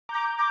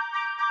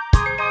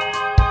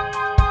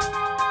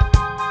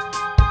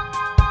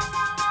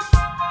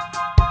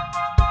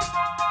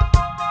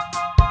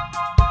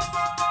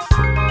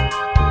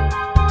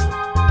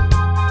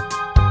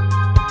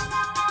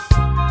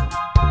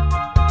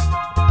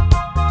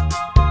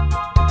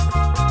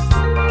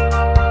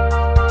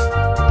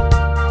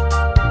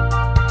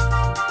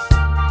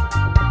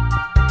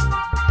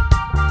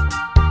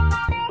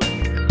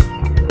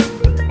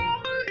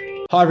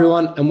Hi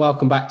everyone, and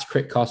welcome back to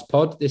Critcast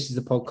Pod. This is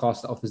a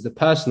podcast that offers the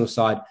personal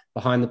side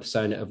behind the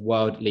persona of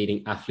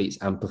world-leading athletes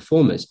and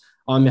performers.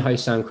 I'm your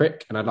host, Sam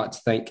Crick, and I'd like to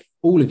thank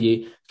all of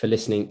you for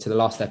listening to the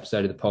last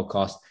episode of the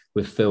podcast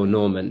with Phil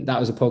Norman. That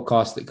was a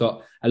podcast that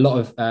got a lot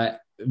of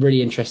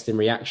really interesting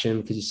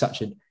reaction because he's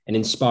such an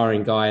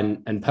inspiring guy,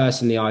 and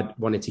personally, I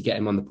wanted to get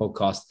him on the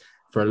podcast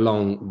for a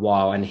long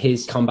while, and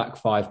his comeback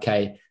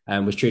 5K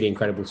was truly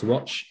incredible to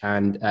watch,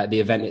 and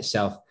the event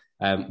itself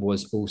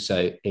was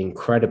also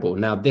incredible.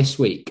 Now, this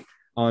week,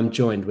 I'm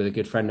joined with a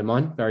good friend of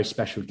mine, very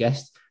special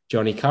guest,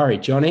 Jonny Currie.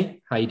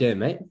 Jonny, how you doing,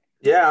 mate?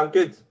 Yeah, I'm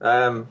good.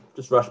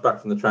 Just rushed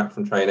back from the track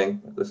from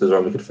training. This is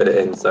when we could fit it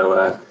in.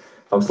 So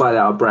I'm slightly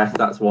out of breath,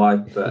 that's why.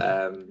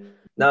 But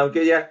no, I'm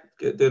good, yeah.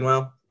 Good, doing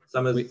well.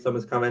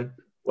 Summer's coming.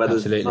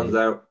 Sun's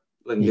out.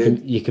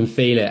 You can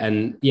feel it.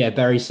 And yeah,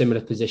 very similar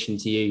position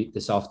to you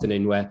this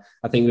afternoon, where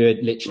I think we were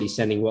literally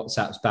sending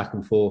WhatsApps back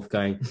and forth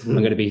going, I'm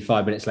going to be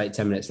 5 minutes late,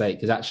 10 minutes late,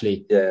 because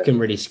actually couldn't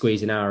really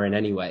squeeze an hour in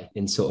anyway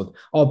in sort of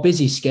our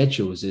busy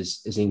schedules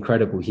as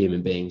incredible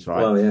human beings,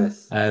 right? Well,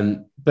 yes.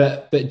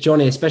 But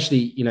Jonny,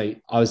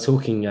 especially, I was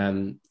talking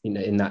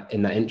in that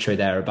intro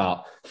there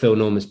about Phil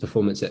Norman's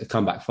performance at the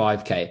comeback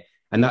 5K,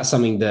 and that's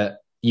something that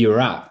you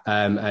were at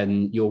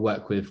and your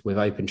work with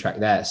Open Track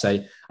there.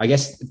 So I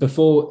guess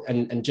before,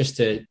 and just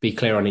to be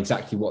clear on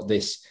exactly what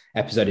this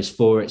episode is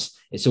for,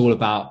 it's all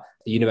about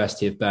the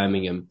University of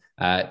Birmingham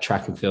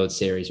track and field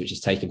series, which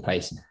is taking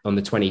place on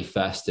the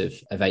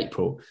 21st of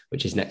April,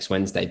 which is next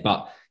Wednesday.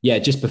 But yeah,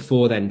 just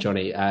before then,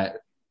 Jonny,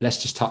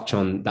 let's just touch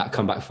on that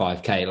comeback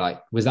 5K.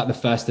 Like, was that the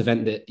first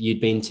event that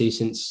you'd been to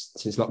since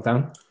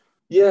lockdown?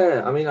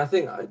 Yeah, I mean, I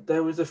think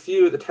there was a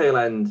few at the tail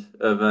end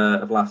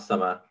of last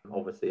summer.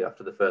 Obviously,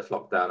 after the first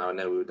lockdown, I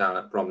know we were down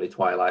at Bromley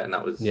Twilight, and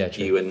that was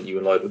you and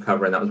Lloyd were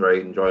covering. That was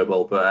very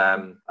enjoyable. But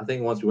I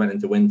think once we went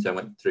into winter and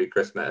went through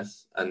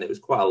Christmas, and it was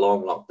quite a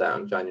long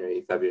lockdown,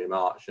 January, February,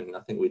 March, and I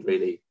think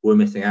were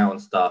missing out on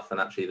stuff.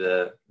 And actually,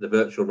 the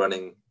virtual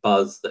running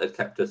buzz that had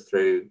kept us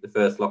through the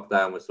first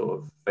lockdown was sort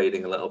of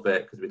fading a little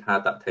bit because we'd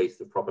had that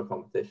taste of proper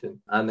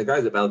competition. And the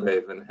guys at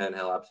Belgrave and Herne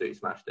Hill absolutely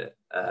smashed it.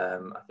 I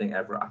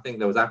think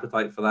there was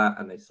appetite for that,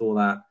 and they saw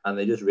that, and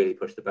they just really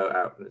pushed the boat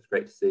out, and it's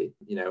great to see.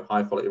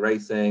 High quality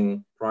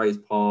racing, prize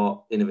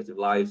pot, innovative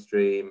live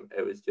stream.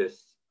 It was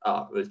just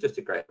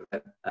a great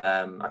event.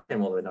 I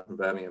came all the way down from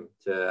Birmingham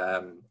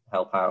to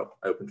help out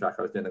Open Track.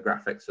 I was doing the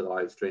graphics for the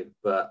live stream,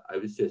 but I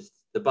was just,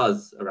 the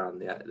buzz around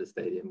the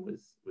stadium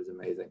was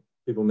amazing.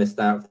 People missed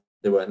out,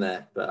 they weren't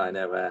there, but I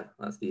know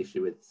that's the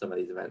issue with some of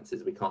these events,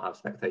 is we can't have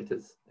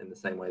spectators in the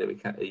same way that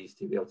we used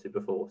to be able to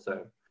before.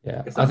 So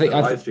yeah, I think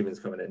live streaming is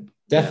coming in.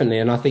 Definitely.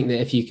 And I think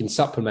that if you can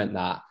supplement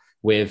that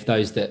with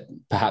those that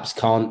perhaps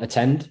can't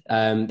attend,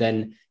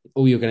 then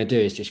all you're going to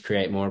do is just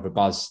create more of a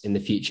buzz in the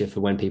future for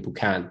when people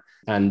can.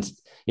 And,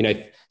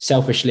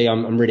 selfishly,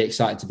 I'm really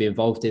excited to be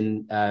involved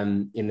in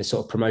the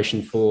sort of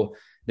promotion for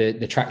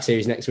the track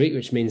series next week,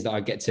 which means that I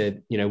get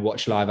to,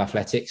 watch live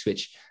athletics,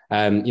 which,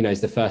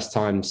 is the first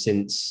time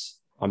since,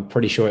 I'm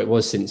pretty sure it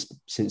was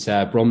since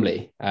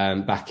Bromley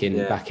back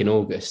in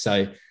August.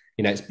 So,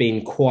 it's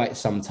been quite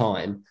some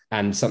time,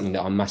 and something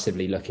that I'm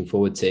massively looking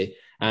forward to.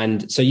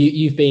 And so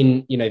you've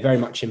been, very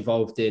much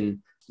involved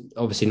in,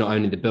 obviously, not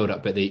only the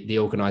build-up, but the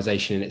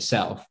organisation in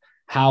itself.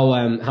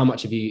 How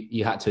much have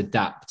you had to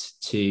adapt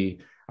to,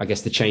 I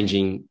guess, the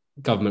changing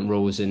government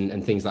rules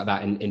and things like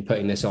that in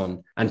putting this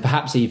on, and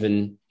perhaps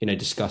even,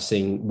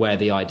 discussing where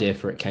the idea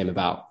for it came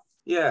about?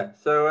 Yeah,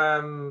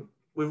 so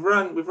we've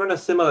run a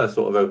similar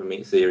sort of open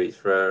meet series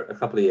for a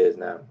couple of years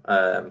now,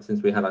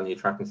 since we had our new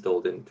track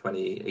installed in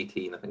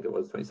 2018, I think it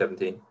was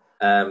 2017.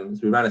 So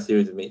we ran a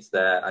series of meets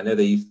there. I know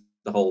they used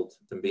to hold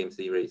some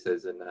BMC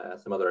races and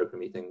some other open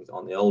meetings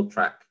on the old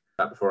track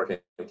back before I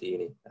came to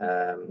uni,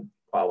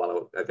 quite a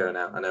while ago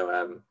now. I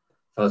know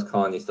Fellas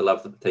Khan used to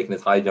love taking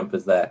his high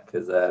jumpers there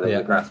because there was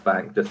a grass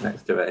bank just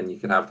next to it, and you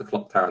can have the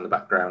clock tower in the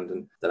background,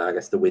 and then I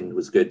guess the wind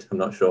was good, I'm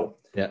not sure.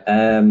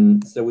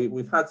 So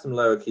we've had some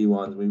lower key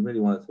ones. We really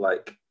wanted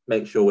to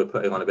make sure we're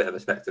putting on a bit of a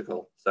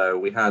spectacle. So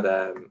we had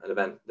an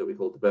event that we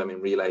called the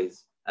Birmingham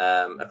Relays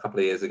a couple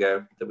of years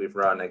ago that we've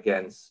run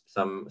against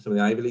some of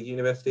the Ivy League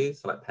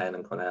universities, so like Penn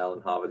and Cornell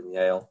and Harvard and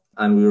Yale.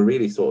 And we were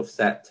really sort of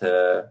set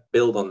to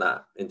build on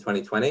that in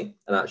 2020.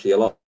 And actually a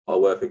lot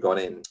of work had gone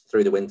in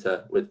through the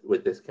winter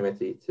with this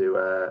committee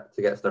to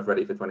get stuff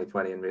ready for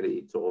 2020 and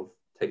really sort of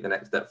take the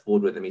next step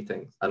forward with the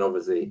meetings. And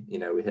obviously,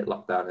 we hit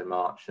lockdown in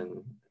March,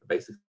 and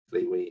basically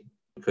we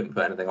couldn't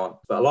put anything on.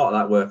 But a lot of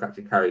that work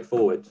actually carried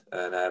forward,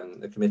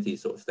 and the committee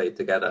sort of stayed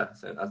together.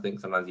 So I think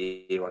sometimes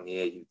year on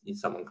year,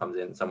 someone comes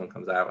in, someone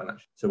comes out. And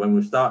actually, so when we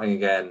were starting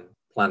again,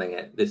 planning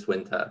it this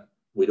winter,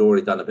 we'd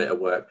already done a bit of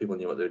work. People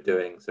knew what they were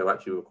doing. So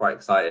actually we were quite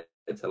excited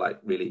to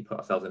really put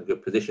ourselves in a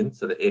good position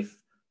so that if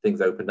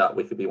things opened up,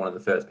 we could be one of the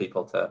first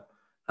people to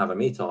have a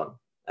meet on.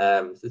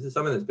 So this is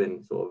something that's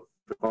been sort of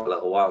for quite a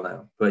little while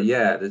now. But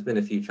yeah, there's been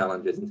a few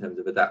challenges in terms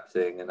of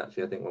adapting. And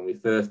actually, I think when we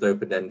first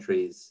opened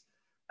entries,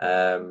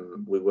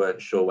 We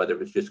weren't sure whether it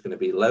was just going to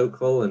be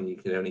local and you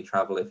could only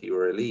travel if you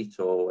were elite,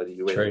 or whether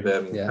you were in the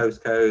Birmingham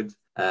postcode.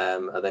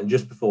 And then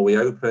just before we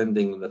opened,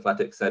 England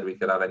Athletics said we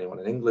could have anyone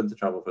in England to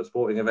travel for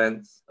sporting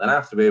events. Then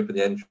after we opened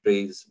the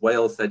entries,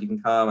 Wales said you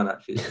can come, and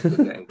actually it's just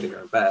getting bigger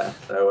and better.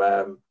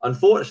 So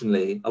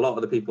unfortunately, a lot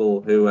of the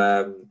people who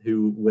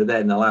were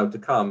then allowed to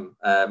come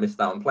missed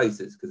out on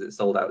places because it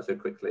sold out so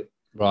quickly.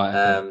 Right.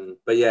 Okay.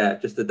 But yeah,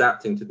 just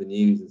adapting to the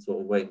news and sort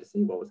of waiting to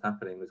see what was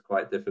happening was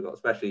quite difficult,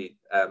 especially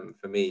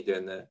for me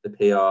doing the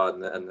PR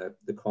and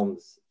the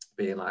comms,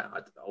 being like,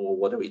 oh,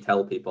 what do we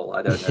tell people?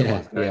 I don't know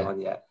what's going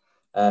on yet.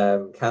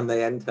 Can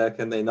they enter?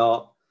 Can they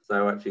not?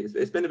 So actually,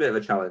 it's been a bit of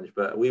a challenge,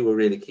 but we were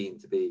really keen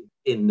to be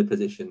in the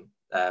position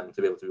to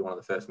be able to be one of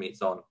the first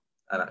meets on,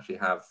 and actually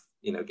have,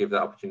 give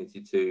that opportunity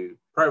to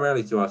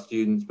primarily to our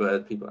students,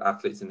 but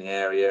athletes in the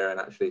area. And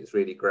actually it's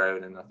really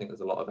grown, and I think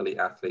there's a lot of elite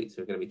athletes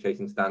who are going to be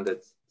chasing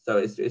standards. So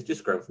it's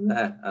just grown from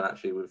there. And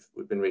actually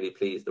we've been really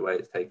pleased the way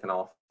it's taken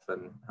off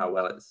and how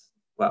well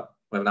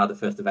we're now the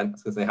first event. I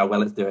was going to say how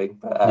well it's doing,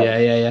 but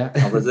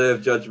I'll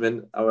reserve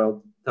judgment. I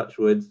will touch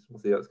wood. We'll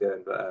see how it's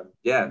going. But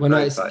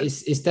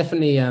it's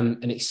definitely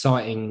an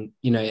exciting,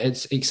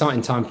 it's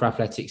exciting time for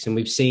athletics. And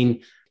we've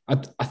seen,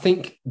 I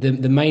think the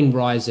main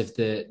rise of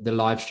the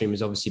live stream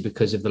is obviously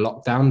because of the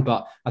lockdown,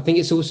 but I think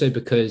it's also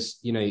because,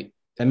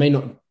 there may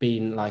not have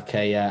been like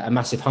a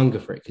massive hunger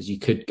for it because you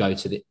could go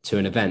to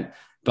an event.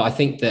 But I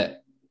think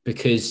that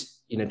because,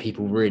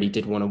 people really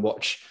did want to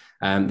watch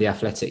the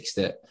athletics,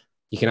 that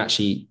you can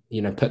actually,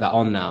 put that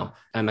on now.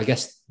 And I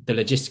guess the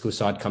logistical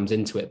side comes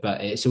into it,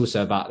 but it's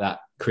also about that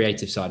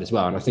creative side as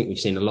well. And I think we've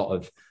seen a lot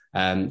of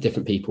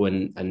different people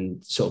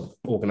and sort of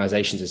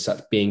organizations as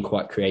such being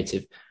quite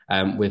creative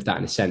with that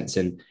in a sense.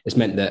 And it's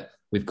meant that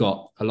we've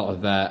got a lot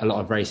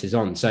of races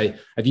on. So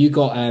have you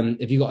got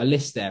a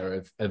list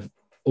there of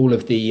all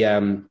of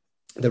the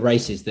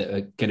races that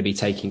are going to be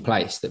taking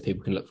place that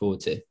people can look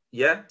forward to?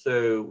 Yeah,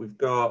 so we've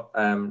got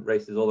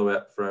races all the way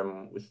up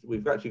from,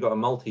 we've actually got a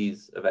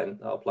multis event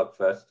that I'll plug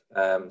first.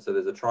 So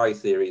there's a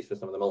tri-series for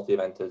some of the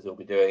multi-eventers who'll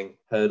be doing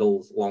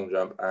hurdles, long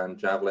jump and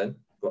javelin.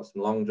 We've got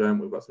some long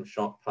jump, we've got some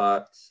shot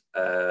puts,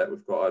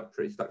 we've got a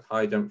pretty stacked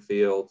high jump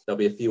field. There'll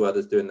be a few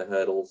others doing the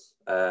hurdles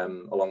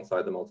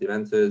alongside the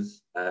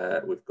multi-eventers.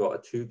 We've got a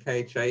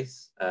 2K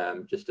chase,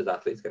 just as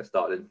athletes get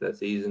started into their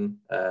season.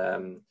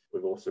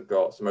 We've also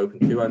got some open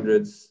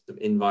 200s, some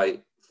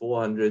invite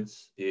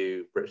 400s,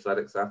 few British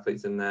athletics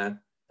athletes in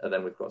there. And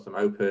then we've got some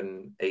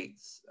open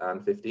 8s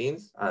and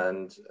 15s.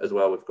 And as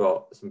well, we've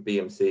got some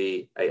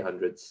BMC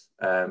 800s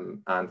and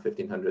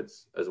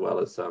 1500s, as well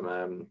as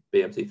some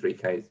BMC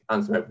 3Ks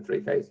and some open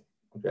 3Ks.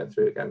 I'm going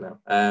through it again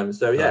now.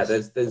 So yeah,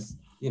 nice. There's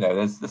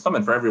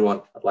something for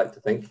everyone, I'd like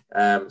to think.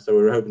 So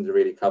we were hoping to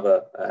really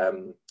cover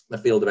the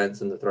field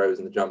events and the throws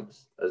and the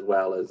jumps, as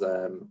well as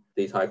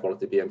these high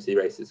quality BMC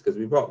races, because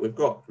we've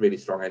got really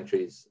strong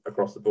entries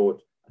across the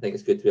board. I think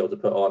it's good to be able to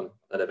put on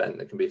an event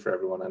that can be for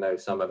everyone. I know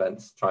some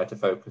events try to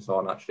focus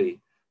on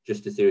actually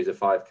just a series of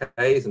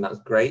 5Ks, and that's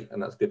great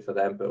and that's good for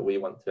them, but we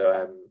want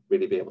to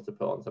really be able to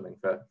put on something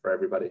for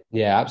everybody.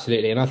 Yeah,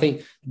 absolutely. And I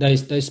think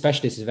those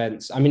specialist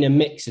events, I mean, a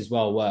mix as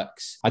well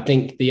works. I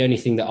think the only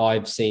thing that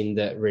I've seen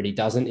that really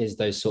doesn't is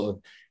those sort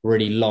of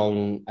really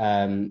long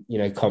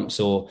comps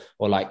or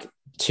like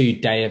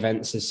 2-day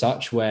events as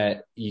such,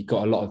 where you've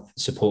got a lot of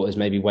supporters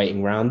maybe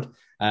waiting around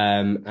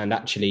and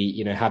actually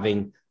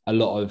having a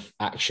lot of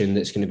action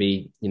that's going to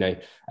be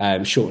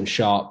short and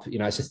sharp.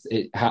 It's just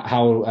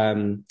how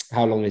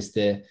long is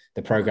the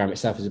program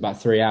itself? Is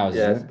about 3 hours?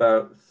 Yeah, it's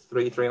about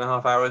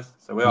 3.5 hours.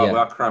 So we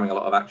are cramming a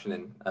lot of action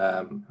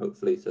in,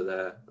 hopefully, so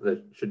there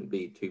shouldn't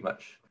be too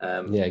much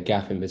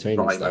gap in between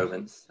dry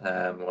moments.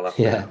 We'll have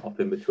to hop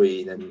in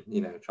between and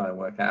try and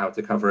work out how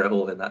to cover it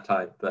all in that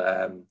time.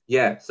 But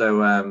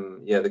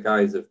the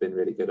guys have been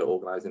really good at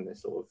organising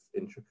this sort of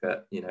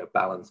intricate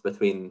balance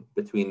between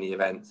the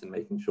events and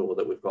making sure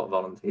that we've got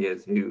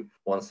volunteers who,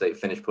 once they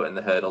finish putting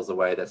the hurdles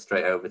away, they're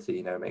straight over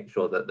to make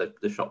sure that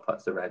the shot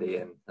puts are ready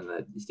and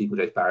the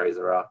steeplechase barriers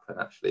are up, and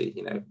actually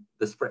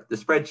the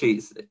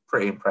spreadsheet's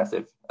pretty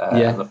impressive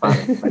as a fan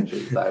of the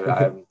spreadsheet.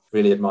 So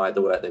really admired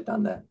the work they've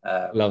done there.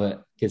 Love it.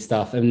 Good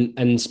stuff.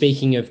 And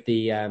speaking of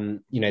the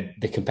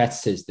the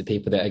competitors, the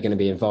people that are going to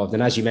be involved,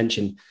 and as you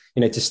mentioned,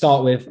 to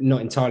start with,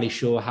 not entirely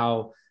sure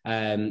how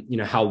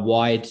how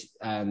wide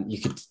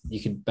you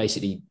could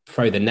basically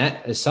throw the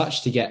net as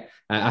such to get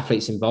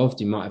athletes involved.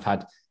 You might have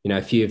had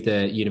a few of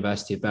the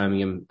University of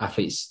Birmingham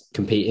athletes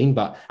competing,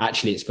 but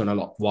actually it's gone a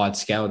lot wide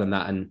scale than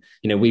that. And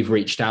we've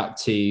reached out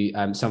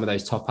to some of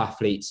those top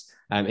athletes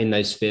in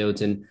those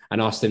fields and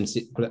asked them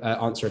to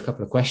answer a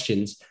couple of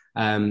questions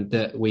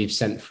that we've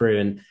sent through,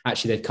 and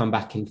actually they've come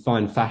back in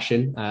fine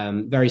fashion,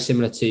 very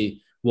similar to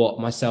what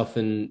myself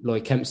and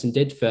Lloyd Kempson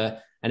did for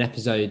an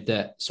episode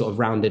that sort of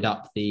rounded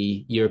up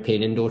the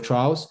European indoor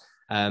trials,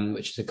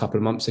 which is a couple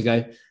of months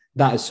ago.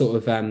 That has sort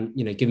of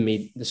given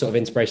me the sort of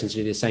inspiration to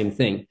do the same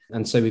thing.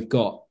 And so we've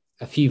got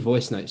a few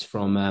voice notes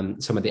from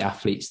some of the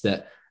athletes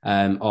that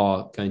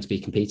are going to be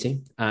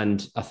competing.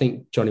 And I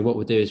think, Jonny, what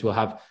we'll do is we'll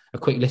have a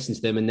quick listen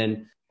to them, and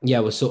then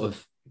we'll sort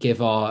of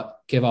give our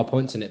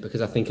points on it,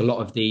 because I think a lot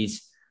of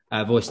these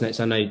voice notes,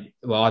 I know,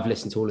 well, I've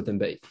listened to all of them,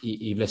 but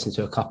you've listened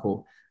to a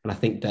couple, and I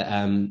think that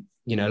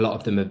a lot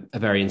of them are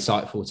very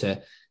insightful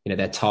to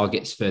their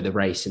targets for the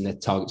race and their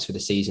targets for the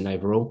season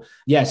overall.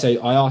 Yeah,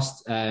 so I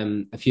asked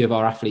a few of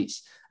our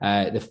athletes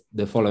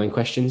the following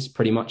questions,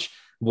 pretty much.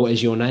 What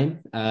is your name?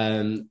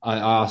 I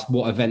asked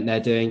what event they're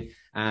doing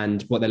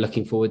and what they're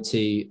looking forward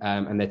to,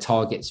 and their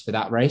targets for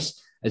that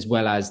race, as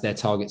well as their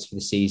targets for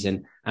the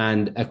season,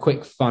 and a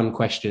quick fun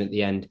question at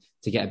the end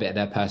to get a bit of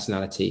their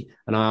personality.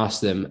 And I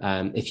asked them,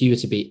 if you were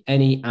to be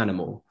any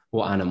animal,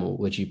 what animal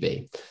would you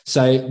be?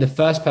 So the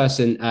first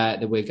person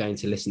that we're going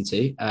to listen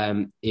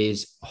to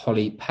is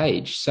Holly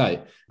Page.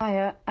 So,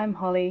 hiya, I'm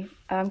Holly.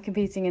 I'm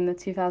competing in the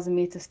 2,000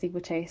 metre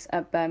steeplechase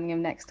at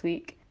Birmingham next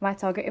week. My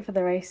target for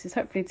the race is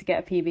hopefully to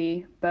get a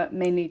PB, but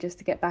mainly just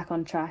to get back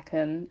on track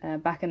and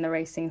back in the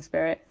racing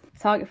spirit.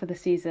 Target for the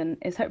season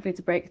is hopefully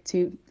to break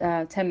 10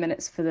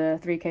 minutes for the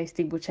 3K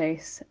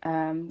steeplechase,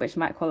 which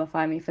might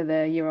qualify me for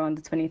the Euro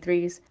Under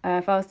 23s.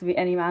 If I was to be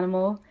any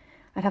animal,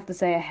 I'd have to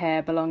say a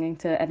hare belonging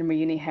to Edinburgh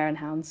Uni Hare and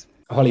Hounds.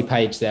 Holly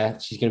Page there,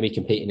 she's going to be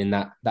competing in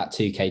that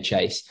 2K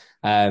chase,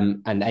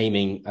 and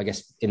aiming, I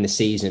guess, in the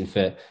season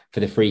for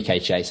the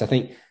 3K chase. I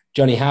think,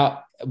 Jonny,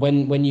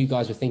 when you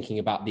guys were thinking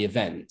about the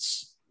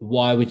events,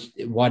 why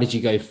did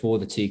you go for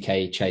the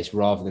 2K chase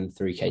rather than the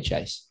 3K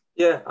chase?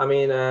 Yeah, I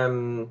mean,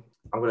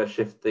 I'm going to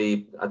shift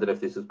I don't know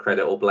if this is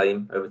credit or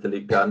blame, over to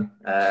Luke Gunn,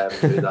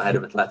 who's our head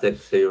of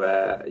athletics, who,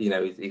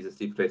 he's a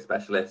steeplechase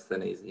specialist,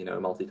 and he's, a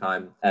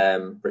multi-time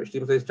British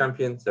steeplechase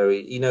champion. So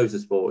he knows the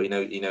sport, he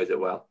knows it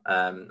well.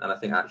 And I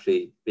think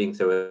actually being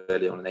so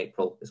early on in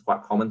April, it's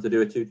quite common to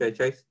do a 2K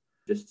chase,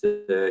 just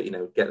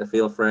to, get the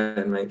feel for it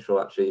and make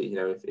sure actually,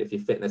 if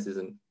your fitness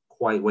isn't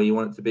quite where you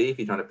want it to be, if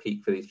you're trying to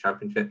peak for these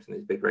championships and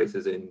these big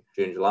races in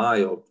June,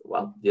 July, or,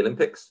 well, the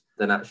Olympics,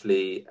 then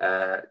actually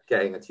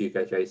getting a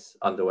 2K chase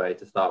underway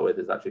to start with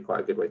is actually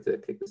quite a good way to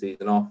kick the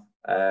season off.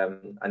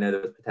 I know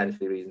there's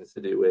potentially reasons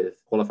to do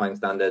with qualifying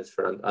standards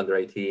for under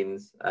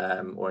 18s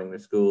or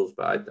English schools,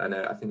 but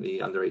I think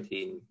the under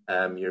 18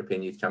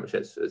 European Youth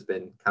Championships has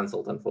been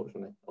cancelled,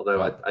 unfortunately.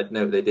 Although I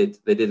know they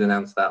did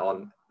announce that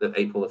on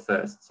April the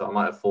 1st, so I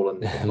might have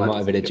fallen. It might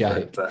have been a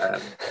joke,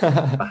 but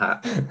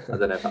perhaps I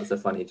don't know if that's a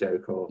funny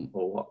joke or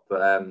what.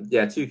 But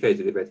 2K is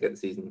a good way to get the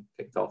season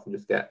kicked off and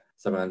just get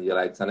something under your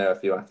legs. I know a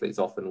few athletes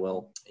often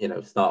will,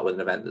 start with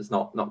an event that's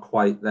not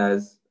quite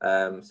theirs.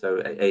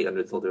 So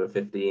 800s will do a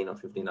 15, or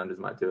 1500s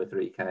might do a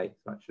 3K.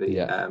 So actually,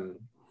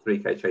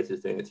 3K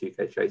chases doing a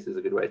 2K chase is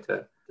a good way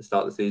to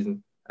start the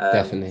season.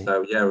 Definitely.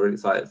 So yeah, we're really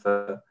excited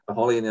for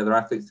Holly and the other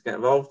athletes to get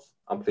involved.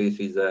 I'm pleased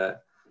she's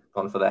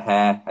gone for the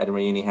hare,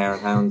 Edinburgh Uni Hare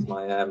and Hounds.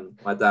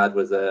 My dad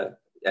was a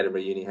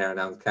Edinburgh Uni Hare and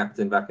Hounds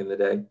captain back in the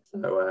day.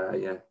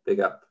 So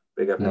big up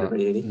Edinburgh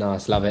Uni.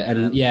 Nice, love it.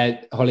 And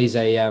Holly's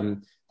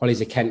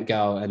a Kent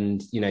girl,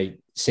 and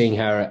seeing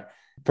her at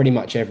pretty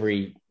much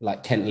every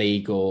Kent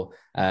League or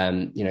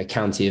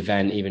county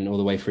event, even all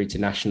the way through to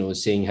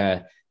nationals, seeing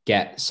her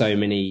get so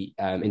many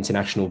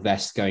international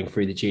vests going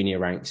through the junior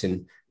ranks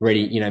and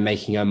really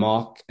making her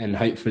mark, and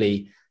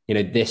hopefully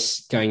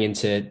this going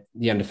into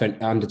the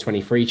under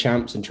 23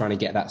 champs and trying to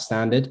get that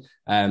standard,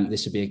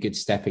 this would be a good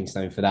stepping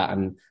stone for that.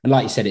 And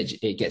like you said,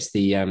 it gets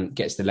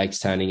the legs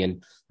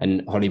turning,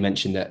 and Holly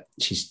mentioned that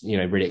she's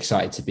really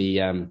excited to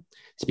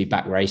be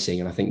back racing,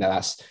 and I think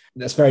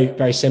that's very,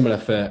 very similar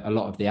for a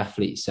lot of the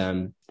athletes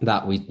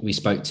that we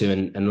spoke to,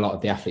 and a lot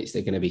of the athletes that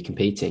are going to be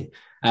competing.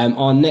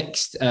 Our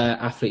next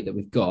athlete that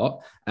we've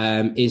got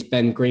is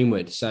Ben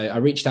Greenwood. So I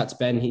reached out to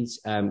Ben. He's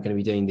going to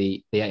be doing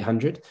the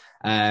 800,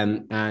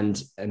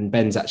 and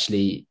Ben's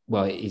actually,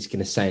 well, he's going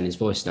to say in his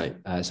voice note,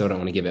 so I don't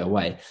want to give it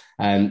away.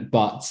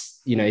 But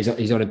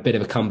he's on a bit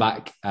of a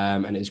comeback,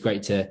 and it was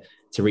great to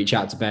reach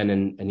out to Ben,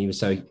 and he was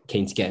so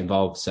keen to get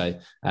involved. So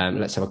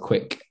let's have a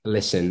quick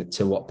listen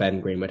to what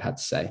Ben Greenwood had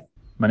to say.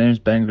 My name is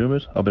Ben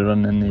Greenwood. I'll be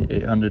running in the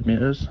 800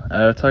 metres.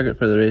 Our target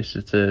for the race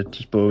is to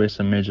just blow away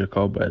some major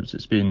cobwebs.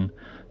 It's been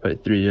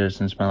about 3 years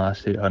since my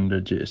last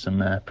 800 due to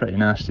some pretty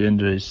nasty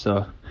injuries,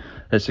 so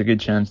it's a good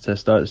chance to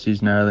start the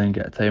season early and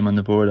get a time on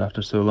the board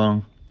after so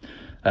long.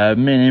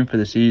 Main aim for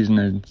the season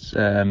is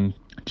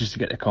just to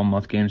get the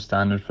Commonwealth Games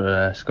standard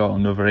for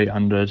Scotland over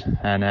 800,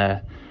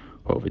 and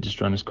hopefully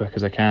just run as quick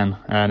as I can.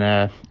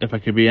 And if I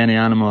could be any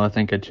animal, I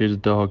think I'd choose a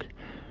dog.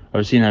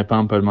 I've seen how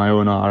pampered my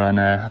own are, and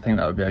I think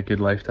that would be a good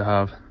life to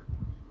have.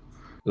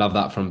 Love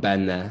that from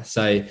Ben there.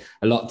 So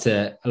a lot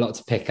to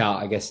pick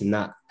out, I guess, in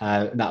that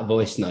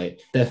voice note.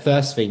 The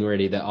first thing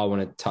really that I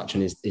want to touch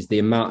on is the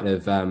amount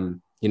of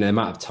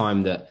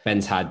time that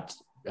Ben's had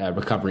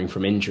recovering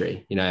from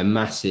injury. A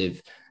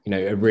massive,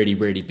 a really,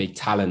 really big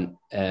talent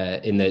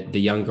in the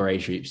younger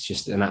age groups.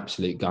 Just an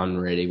absolute gun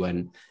really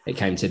when it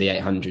came to the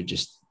 800.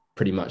 Just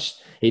pretty much,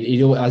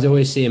 I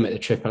always see him at the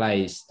Triple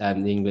A's, the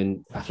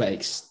England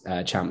athletics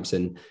champs,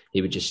 and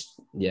he would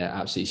just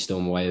absolutely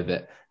storm away with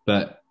it.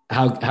 But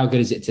how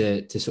good is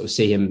it to sort of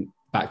see him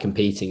back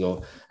competing,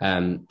 or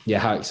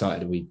how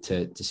excited are we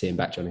to see him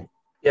back, Jonny?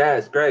 Yeah,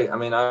 it's great. I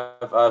mean,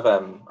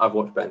 I've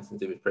watched Ben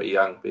since he was pretty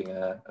young, being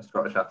a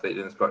Scottish athlete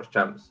in the Scottish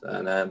Champs,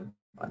 and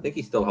I think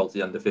he still holds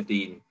the under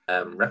 15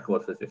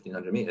 record for the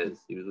 1500 meters.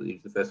 He was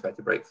the first guy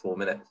to break 4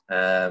 minutes.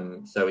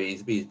 So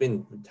he's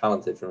been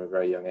talented from a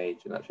very young age,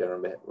 and actually I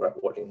remember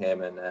watching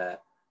him and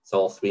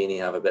Saul Sweeney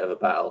have a bit of a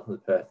battle,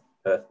 the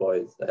Perth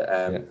boys,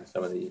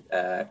 some of the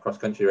cross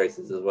country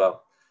races as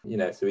well.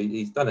 So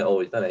he's done it all.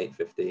 He's done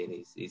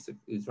 8:15.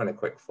 He's run a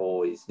quick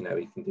 4. He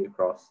can do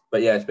cross.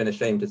 But yeah, it's been a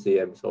shame to see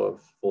him sort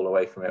of fall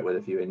away from it with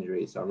a few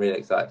injuries. So I'm really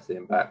excited to see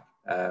him back.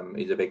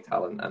 He's a big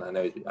talent, and I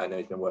know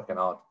he's been working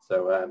hard.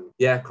 So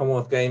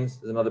Commonwealth Games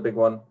is another big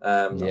one.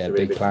 That's a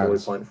really big story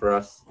point for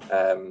us.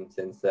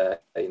 Since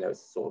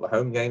it's sort of a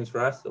home games for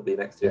us. It'll be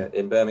next year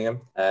in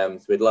Birmingham.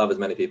 So we'd love as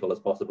many people as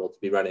possible to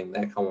be running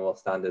their Commonwealth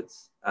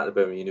standards at the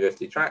Birmingham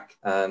University track.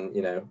 And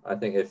I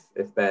think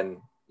if Ben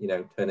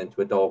turn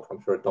into a dog,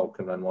 I'm sure a dog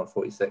can run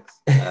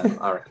 146.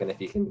 I reckon if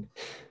you can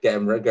get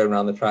him going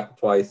around the track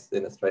twice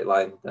in a straight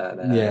line, then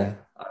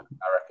I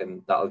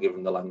reckon that'll give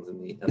him the lungs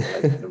and the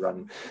legs to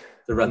run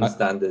the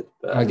standard.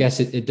 But I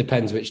guess it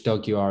depends which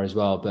dog you are as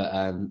well.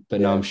 But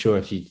no, I'm sure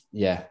if you've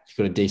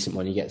got a decent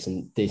one, you get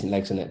some decent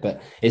legs on it.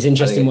 But it's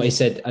interesting what he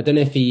said. I don't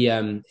know if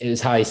it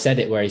was how he said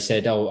it, where he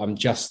said, "Oh, I'm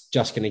just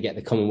going to get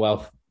the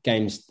Commonwealth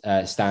Games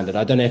standard."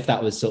 I don't know if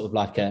that was sort of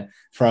like a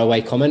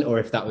throwaway comment, or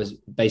if that was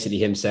basically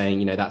him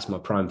saying, that's my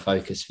prime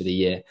focus for the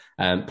year.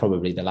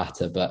 Probably the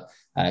latter, but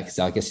because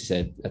I guess it's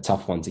a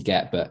tough one to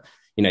get. But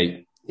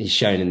he's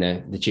shown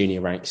in the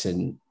junior ranks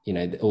and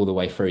all the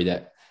way through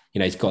that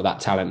he's got that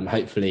talent, and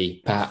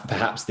hopefully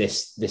perhaps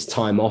this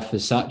time off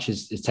as such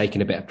has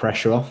taken a bit of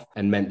pressure off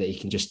and meant that he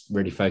can just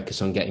really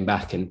focus on getting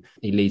back, and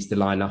he leads the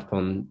lineup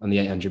on the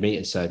 800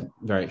 meters. So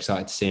very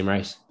excited to see him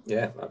race.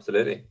 Yeah,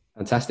 absolutely.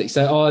 Fantastic.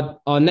 So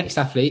our next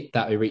athlete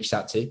that we reached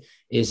out to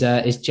is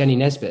Jenny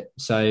Nesbitt.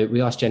 So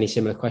we asked Jenny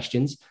similar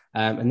questions,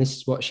 and this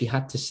is what she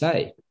had to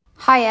say.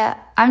 Hiya,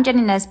 I'm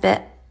Jenny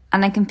Nesbitt,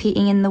 and I'm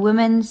competing in the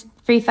women's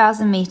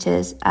 3,000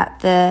 metres at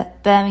the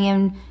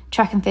Birmingham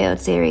Track and Field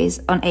Series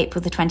on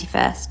April the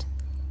 21st.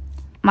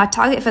 My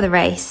target for the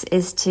race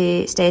is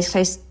to stay as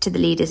close to the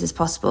leaders as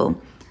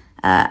possible.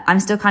 I'm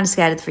still kind of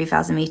scared of the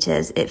 3,000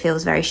 metres. It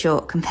feels very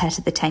short compared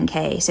to the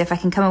 10K, so if I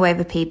can come away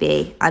with a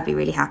PB, I'd be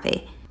really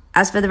happy.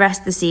 As for the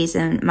rest of the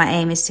season, my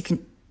aim is to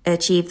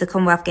achieve the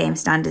Commonwealth Games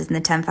standards in the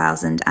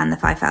 10,000 and the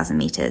 5,000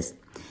 metres.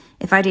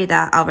 If I do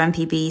that, I'll run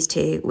PBs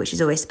too, which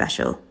is always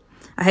special.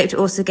 I hope to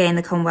also gain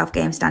the Commonwealth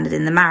Games standard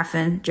in the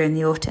marathon during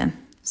the autumn,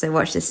 so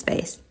watch this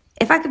space.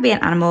 If I could be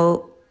an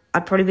animal,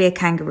 I'd probably be a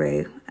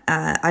kangaroo.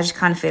 I just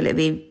kind of feel it'd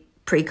be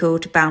pretty cool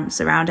to bounce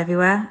around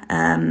everywhere.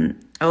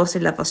 I also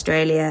love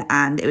Australia,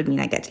 and it would mean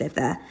I get to live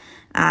there.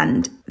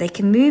 And they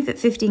can move at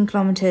 15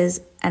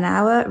 kilometres an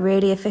hour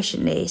really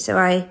efficiently, so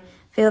I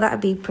feel that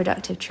would be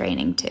productive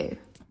training too.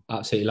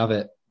 Absolutely love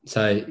it.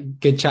 So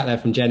good chat there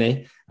from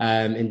Jenny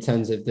in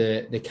terms of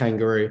the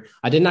kangaroo.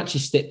 I didn't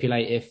actually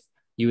stipulate if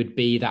you would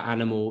be that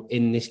animal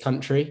in this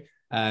country.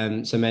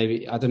 So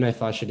maybe, I don't know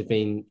if I should have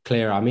been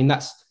clearer. I mean,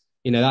 that's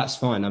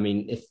fine. I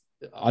mean, if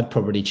I'd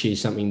probably choose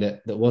something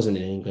that wasn't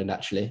in England,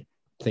 actually,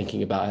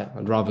 thinking about it.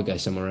 I'd rather go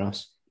somewhere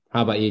else.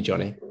 How about you,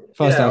 Jonny? If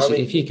I was to ask you,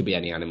 if you could be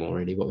any animal,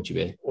 really, what would you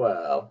be?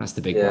 Well, that's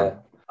the big one.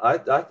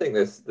 I think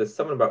there's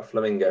something about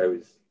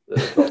flamingos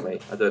that got me.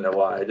 I don't know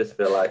why. I just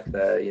feel like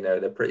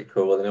they're pretty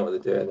cool. They know what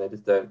they're doing.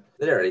 They don't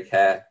really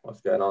care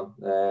what's going on.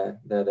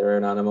 They're their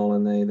own animal,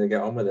 and they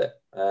get on with it.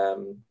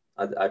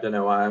 I don't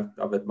know why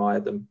I've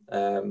admired them.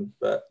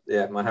 But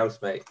yeah, my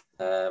housemate,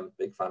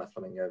 big fan of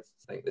flamingos.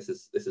 I think this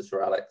is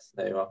for Alex.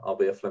 There you are. I'll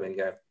be a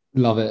flamingo.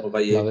 Love it. What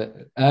about you? Love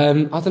it. I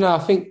don't know. I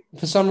think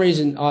for some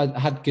reason I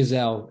had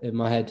gazelle in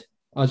my head.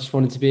 I just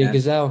wanted to be a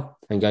gazelle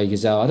and go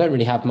gazelle. I don't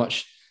really have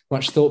much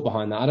thought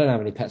behind that. I don't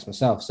have any pets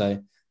myself,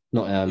 so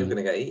not. You're going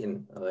to get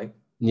eaten, I think.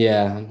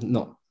 Yeah,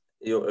 not.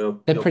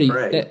 They're pretty.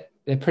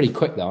 They're pretty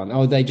quick though, aren't they?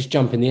 Oh, they just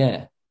jump in the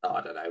air. Oh,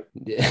 I don't know.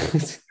 Yeah.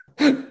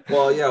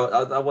 Well,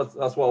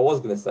 that's what I was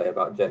going to say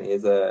about Jenny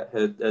is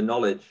her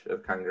knowledge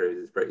of kangaroos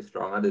is pretty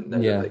strong. I didn't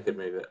know that they could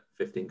move at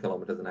 15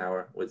 kilometers an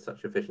hour with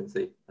such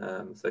efficiency.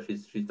 So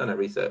she's done her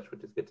research,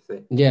 which is good to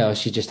see. Yeah,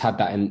 she just had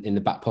that in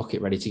the back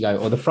pocket ready to go,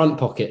 or the front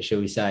pocket, shall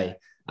we say?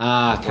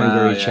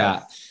 Kangaroo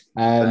chat.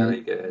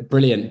 Very good.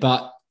 Brilliant.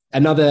 But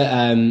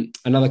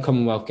another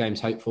Commonwealth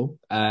Games hopeful.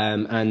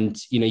 And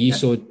you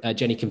saw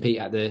Jenny compete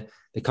at the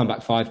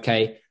comeback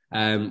 5K,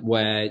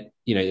 where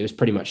it was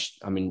pretty much,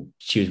 I mean,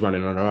 she was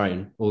running on her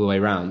own all the way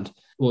around.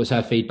 What was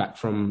her feedback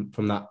from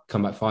that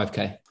comeback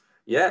 5K?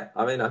 Yeah,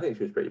 I mean, I think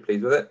she was pretty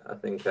pleased with it. I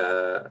think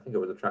it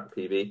was a track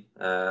PB,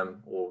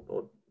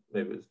 or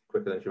maybe it was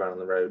quicker than she ran on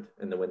the road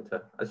in the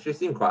winter. She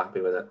seemed quite happy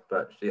with it,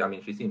 but she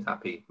seems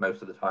happy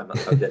most of the time.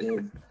 That's how Jenny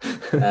is.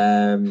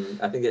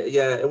 I think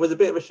it was a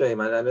bit of a shame.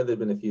 I know there'd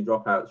been a few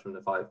dropouts from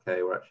the 5K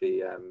where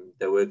actually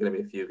there were going to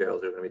be a few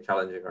girls who were going to be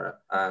challenging her,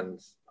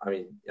 and I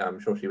mean, I'm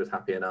sure she was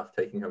happy enough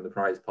taking home the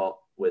prize pot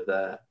with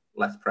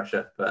less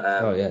pressure. But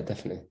oh yeah,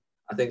 definitely.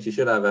 I think she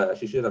should have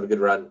a good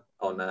run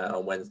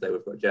on Wednesday.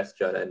 We've got Jess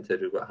Judd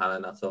entered, we've got Hannah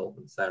Nuttall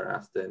and Sarah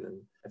Aston,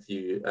 and a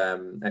few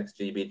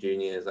ex-GB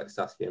juniors like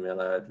Saskia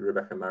Miller,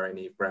 Rebecca Murray,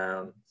 Neve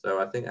Brown. So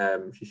I think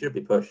she should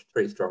be pushed.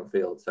 Pretty strong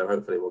field. So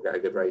hopefully we'll get a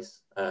good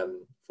race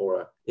for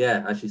her.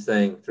 Yeah, as she's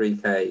saying,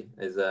 3K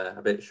is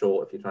a bit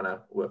short if you're trying to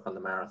work on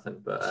the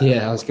marathon. But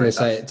yeah, I was going to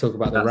say, talk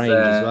about the range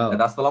as well.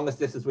 That's the longest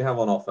distance we have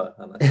on offer,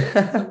 and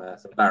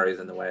there's some barriers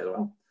in the way as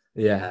well.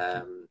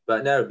 Yeah.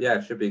 But no, yeah,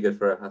 it should be good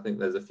for her. I think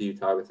there's a few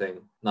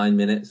targeting 9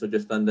 minutes or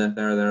just under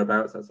there or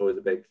thereabouts. That's always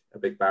a big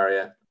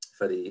barrier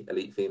for the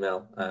elite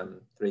female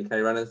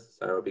 3K runners.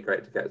 So it would be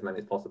great to get as many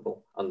as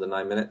possible under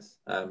 9 minutes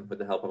with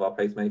the help of our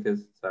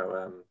pacemakers.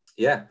 So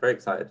yeah, very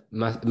excited.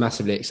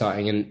 Massively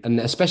exciting, and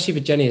especially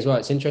for Jenny as well.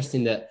 It's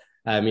interesting that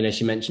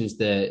she mentions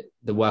the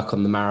work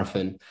on the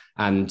marathon,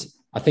 and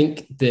I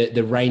think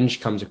the range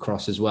comes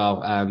across as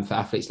well for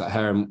athletes like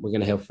her. And we're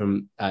going to hear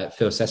from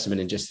Phil Sessamon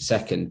in just a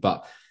second,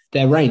 but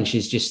their range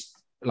is just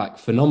like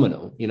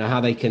phenomenal. You know, how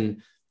they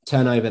can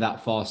turn over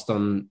that fast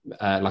on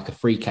like a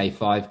 3K,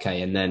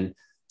 5K, and then,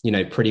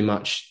 pretty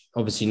much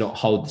obviously not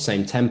hold the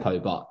same tempo,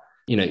 but,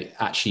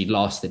 actually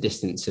last the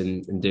distance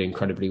and do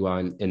incredibly well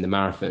in the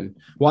marathon.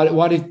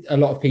 Why did a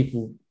lot of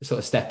people sort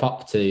of step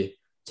up to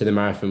the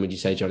marathon, would you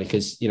say, Jonny?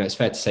 Because, it's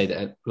fair to say that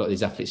a lot of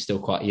these athletes are still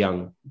quite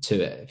young to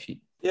it.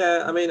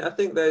 Yeah, I mean, I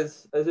think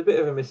there's a bit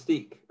of a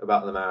mystique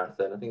about the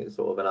marathon. I think it's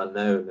sort of an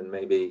unknown, and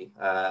maybe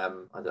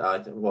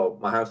well,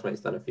 my housemate's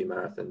done a few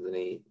marathons, and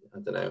he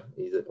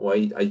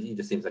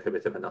just seems like a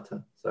bit of a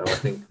nutter. So I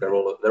think they're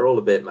all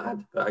a bit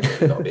mad, but I guess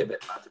you've got to be a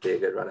bit mad to be a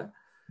good runner.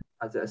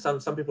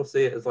 Some people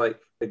see it as like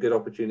a good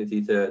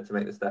opportunity to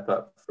make the step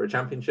up for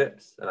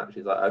championships, and actually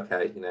it's like,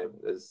 okay,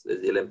 there's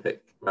the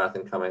Olympic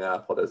marathon coming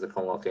up, or there's the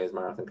Commonwealth Games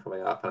marathon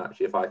coming up, and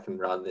actually if I can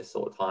run this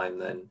sort of time,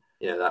 then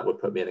that would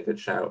put me in a good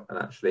shout. And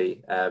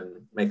actually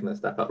making the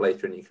step up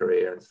later in your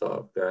career and sort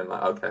of going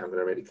like, okay, I'm going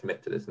to really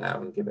commit to this now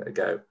and give it a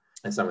go.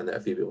 It's something that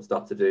a few people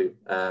start to do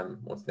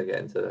once they get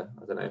into,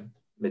 I don't know,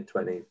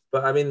 mid-20s.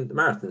 But I mean, the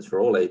marathon's for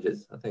all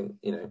ages. I think,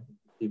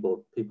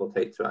 people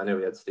take to it. I know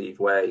we had Steve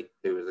Way,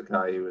 who was a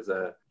guy who was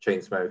a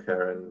chain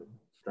smoker and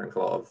drank a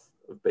lot of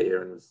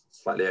beer and was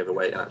slightly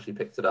overweight, and actually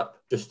picked it up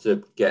just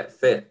to get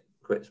fit,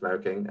 quit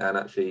smoking, and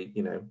actually,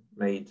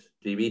 made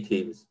GB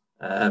teams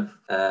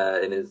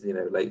in his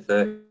late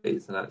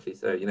 30s. And actually,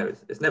 so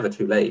it's never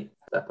too late to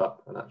step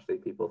up. And actually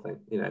people think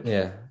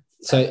yeah,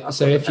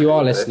 so if you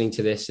are listening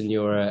to this and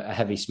you're a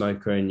heavy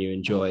smoker and you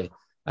enjoy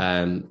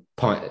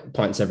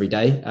pints every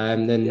day,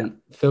 then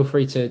feel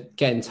free to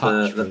get in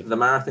touch. The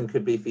marathon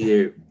could be for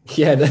you.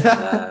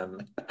 Yeah.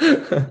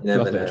 You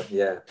never know.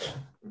 Yeah,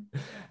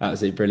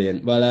 absolutely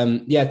brilliant. Well,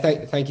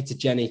 thank you to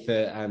Jenny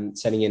for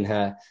sending in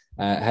her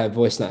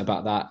voice note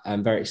about that.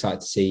 I'm very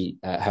excited to see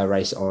her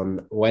race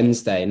on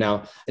Wednesday.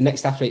 Now, the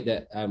next athlete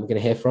that we're going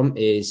to hear from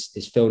is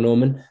Phil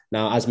Norman.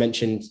 Now, as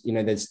mentioned,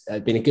 there's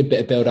been a good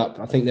bit of build up.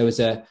 I think there was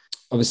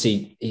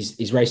obviously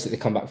he's raced at the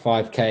Comeback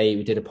 5K.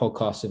 We did a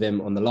podcast with him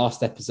on the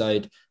last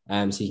episode,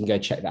 so you can go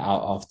check that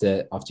out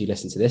after you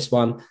listen to this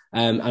one.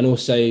 And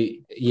also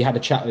you had a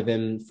chat with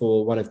him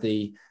for one of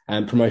the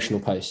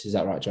promotional posts. Is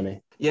that right,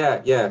 Jonny?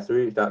 Yeah. So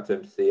we reached out to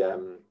him to see how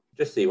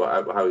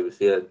he was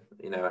feeling,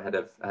 ahead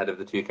of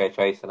the 2K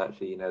chase. And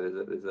actually,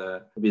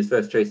 it'll be his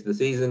first chase of the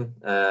season.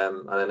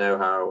 And I know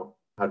how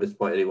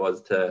disappointed he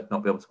was to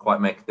not be able to quite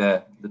make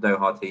the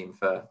Doha team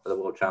for the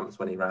World Champs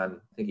when he ran.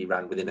 I think he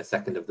ran within a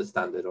second of the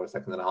standard, or a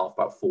second and a half,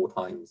 about 4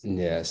 times.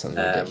 Yeah,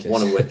 something ridiculous.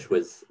 One of which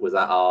was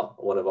at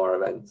one of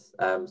our events.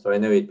 So I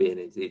know he'd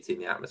seen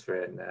the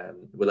atmosphere, and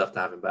we'd love to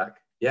have him back.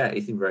 Yeah,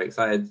 he seemed very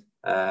excited.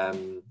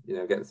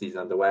 Get the season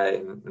underway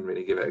and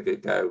really give it a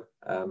good go.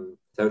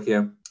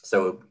 Tokyo.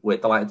 So we're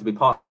delighted to be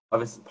part of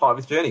his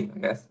journey, I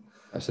guess.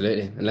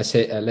 Absolutely. And let's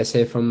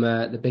hear from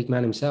the big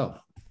man himself.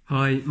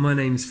 Hi, my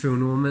name's Phil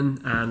Norman,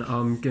 and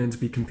I'm going to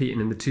be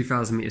competing in the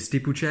 2,000 metre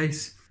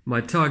steeplechase.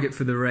 My target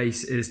for the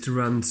race is to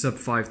run sub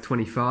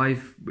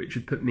 5:25, which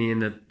would put me in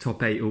the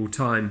top 8 all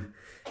time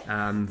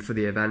for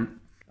the event.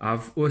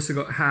 I've also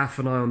got half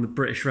an eye on the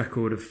British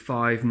record of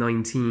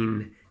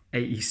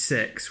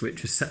 5:19.86,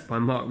 which was set by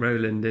Mark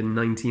Rowland in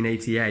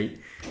 1988.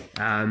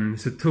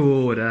 It's a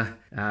tall order,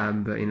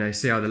 but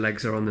see how the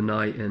legs are on the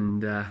night,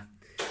 and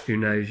who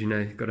knows,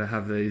 got to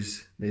have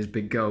those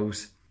big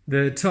goals.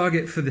 The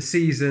target for the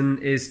season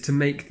is to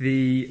make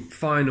the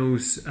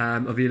finals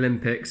of the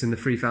Olympics in the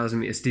 3,000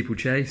 metre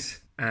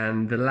steeplechase.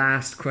 And the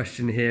last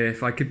question here,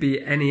 if I could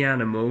be any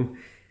animal,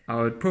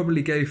 I would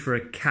probably go for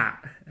a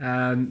cat.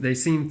 They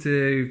seem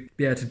to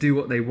be able to do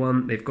what they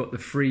want. They've got the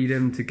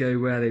freedom to go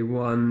where they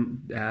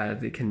want.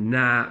 They can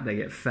nap, they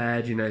get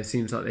fed. It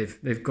seems like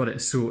they've got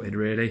it sorted,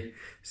 really.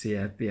 So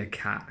yeah, be a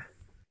cat.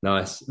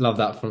 Nice. Love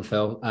that from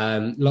Phil.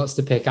 Lots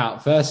to pick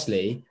out.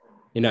 Firstly,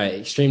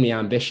 extremely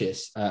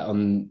ambitious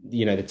on,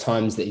 the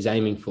times that he's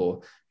aiming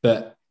for.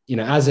 But,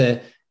 as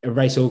a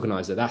race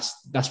organizer,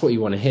 that's what you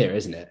want to hear,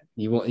 isn't it?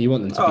 You want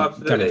them to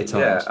be going at the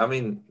times. Yeah, I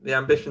mean, the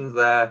ambition's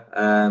there.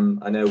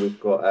 I know we've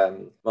got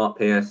Mark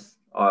Pierce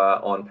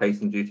on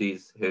pacing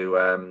duties who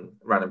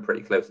ran him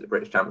pretty close at the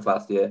British Champs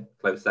last year,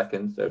 close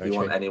second. So if you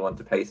want anyone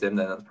to pace him,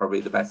 then that's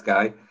probably the best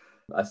guy.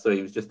 I saw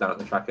he was just down at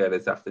the track earlier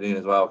this afternoon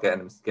as well,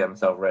 getting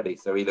himself ready.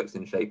 So he looks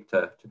in shape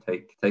to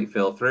take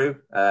Phil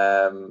through.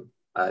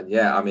 And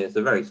yeah, I mean, it's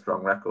a very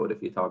strong record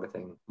if you're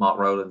targeting Mark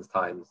Rowland's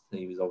times.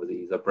 He's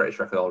a British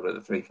record holder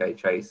at the 3K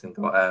chase and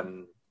got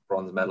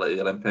bronze medal at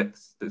the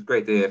Olympics. So it's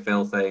great to hear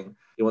Phil saying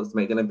he wants to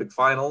make the Olympic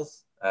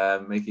finals.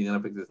 Making the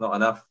Olympics is not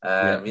enough,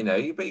 but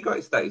you got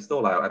his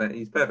stall out, and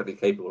he's perfectly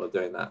capable of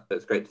doing that. But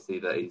it's great to see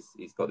that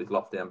he's got these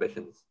lofty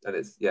ambitions, and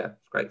it's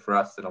great for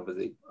us. And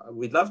obviously,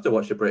 we'd love to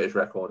watch a British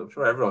record. I'm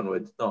sure everyone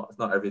would. It's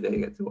not every day you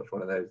get to watch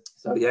one of those.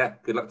 So yeah,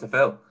 good luck to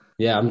Phil.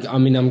 Yeah,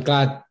 I'm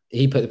glad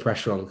he put the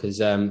pressure on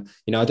because I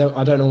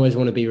don't always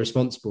want to be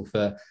responsible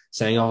for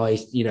saying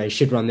he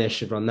should run this,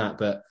 should run that,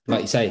 but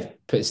like you say,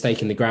 put a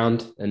stake in the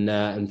ground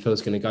and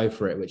Phil's going to go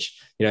for it, which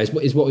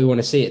is what we want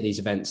to see at these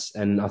events.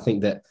 And I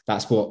think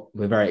that's what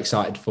we're very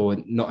excited for,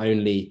 not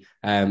only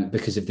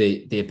because of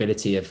the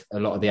ability of a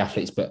lot of the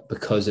athletes, but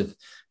because of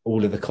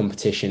all of the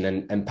competition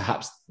and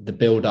perhaps the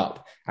build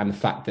up and the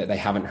fact that they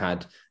haven't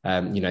had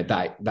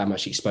that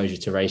much exposure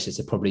to races.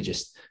 They're probably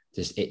just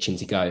itching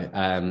to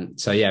go.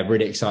 So yeah,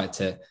 really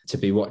excited to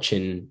be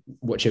watching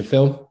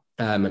Phil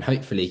and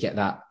hopefully get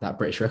that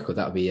British record.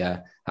 That'd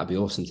be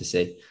awesome to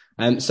see.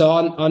 So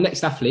our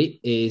next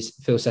athlete is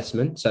Phil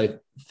Sessamon. So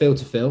Phil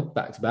to Phil,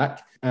 back to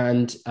back.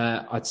 And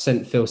I'd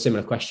sent Phil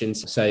similar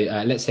questions. So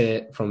let's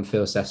hear from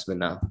Phil Sessamon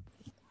now.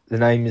 The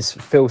name is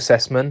Phil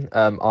Sessamon.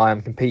 I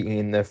am competing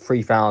in the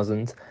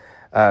 3000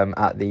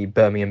 at the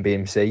Birmingham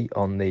BMC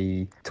on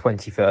the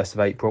 21st of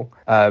April.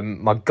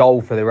 My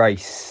goal for the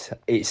race,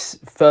 it's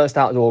first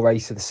outdoor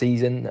race of the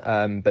season,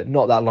 but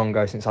not that long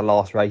ago since I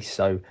last raced.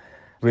 So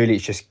really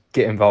it's just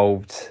get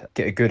involved,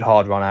 get a good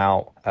hard run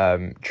out,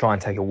 try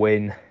and take a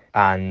win,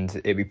 and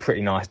it'd be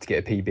pretty nice to get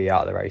a PB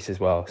out of the race as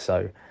well.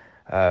 So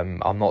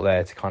I'm not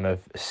there to kind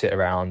of sit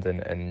around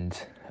and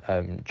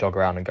jog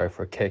around and go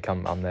for a kick.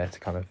 I'm there to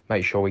kind of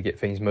make sure we get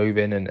things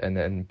moving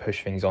and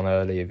push things on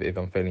early if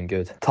I'm feeling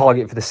good.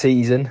 Target for the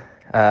season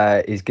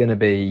is going to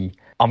be,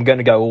 I'm going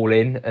to go all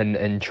in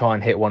and try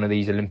and hit one of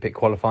these Olympic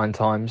qualifying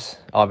times,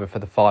 either for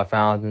the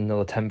 5,000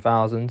 or the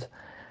 10,000.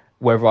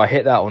 Whether I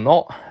hit that or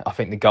not, I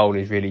think the goal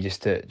is really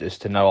just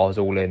to know I was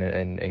all in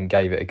and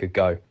gave it a good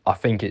go. I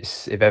think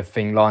if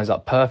everything lines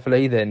up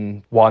perfectly,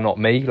 then why not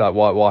me? Like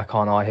why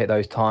can't I hit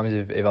those times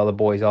if other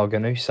boys are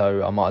going to?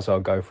 So I might as well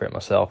go for it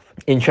myself.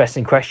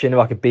 Interesting question. If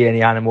I could be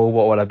any animal,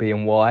 what would I be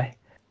and why?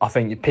 I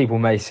think people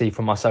may see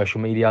from my social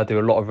media, I do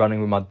a lot of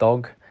running with my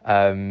dog.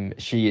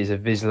 She is a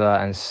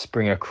Vizsla and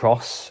Springer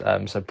cross,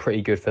 so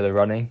pretty good for the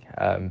running.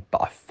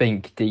 But I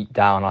think deep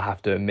down, I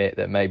have to admit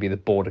that maybe the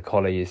Border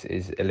Collie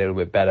is a little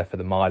bit better for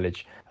the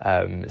mileage.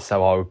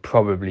 So I would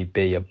probably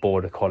be a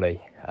Border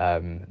Collie.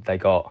 They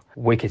got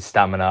wicked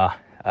stamina.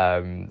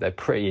 They're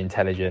pretty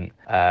intelligent.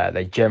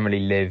 They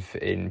generally live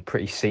in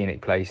pretty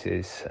scenic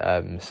places.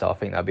 So I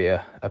think that'd be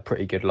a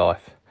pretty good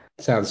life.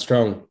 Sounds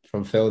strong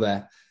from Phil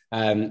there.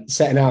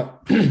 Setting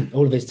out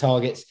all of his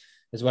targets,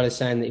 as well as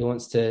saying that he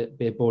wants to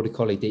be a Border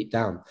Collie deep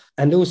down.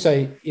 And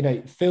also,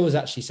 Phil's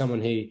actually someone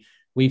who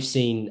we've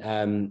seen,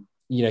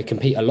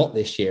 compete a lot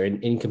this year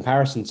in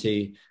comparison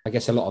to, I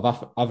guess, a lot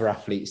of other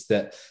athletes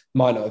that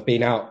might not have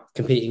been out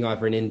competing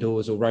either in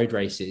indoors or road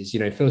races.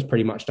 Phil's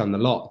pretty much done the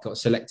lot, got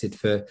selected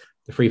for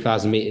the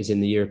 3,000 metres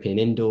in the European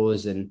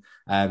indoors and,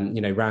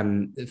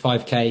 ran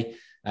 5K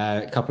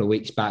a couple of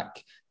weeks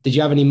back. Did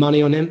you have any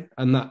money on him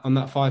on that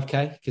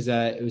 5K? Because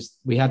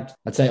we had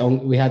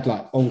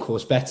like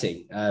on-course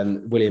betting.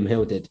 William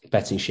Hill did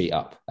betting sheet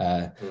up.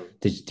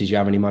 Did you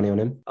have any money on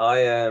him?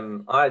 I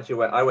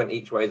went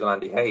each ways on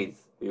Andy Hayes,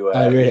 who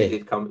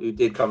did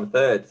come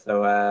third.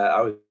 So I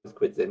was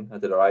quids in. I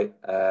did all right.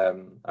 I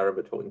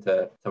remember talking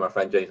to my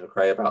friend James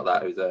McRae about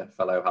that, who's a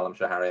fellow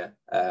Hallamshire Harrier,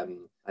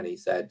 and he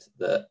said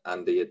that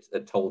Andy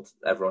had told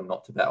everyone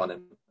not to bet on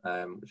him,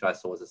 which I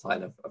saw as a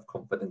sign of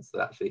confidence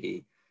that actually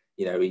he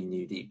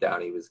knew deep down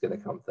he was going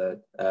to come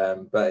third.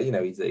 But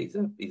he's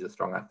a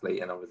strong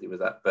athlete and obviously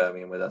was at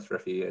Birmingham with us for a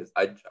few years.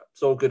 I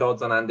saw good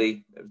odds on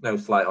Andy. There was no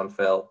slight on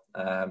Phil.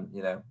 I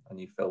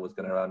knew Phil was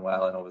going to run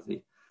well, and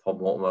obviously Tom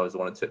Mortimer was the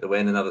one who took the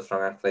win, another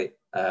strong athlete.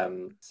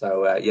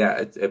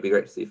 It'd be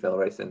great to see Phil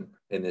racing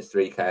in this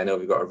 3K. I know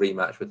we've got a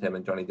rematch with him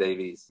and Jonny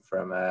Davies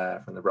from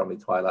the Bromley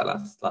Twilight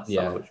last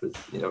summer, which was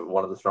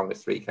one of the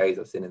strongest 3Ks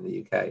I've seen in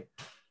the UK.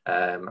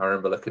 I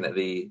remember looking at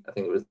the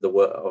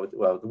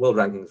world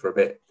rankings were a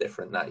bit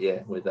different that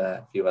year with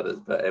a few others,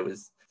 but it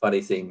was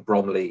funny seeing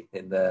Bromley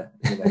in the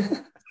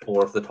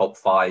 4 of the top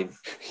 5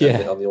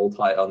 on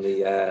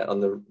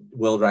the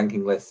world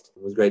ranking list.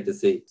 It was great to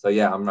see. So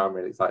yeah, I'm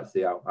really excited to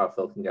see how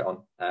Phil can get on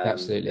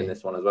absolutely in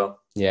this one as well.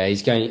 Yeah,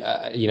 he's going.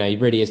 He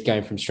really is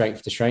going from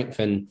strength to strength,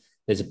 and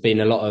there's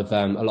been a lot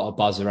of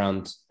buzz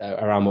around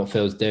what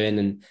Phil's doing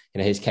and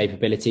his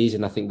capabilities,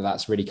 and I think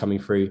that's really coming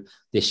through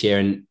this year.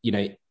 And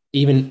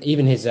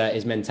even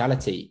his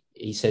mentality,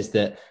 he says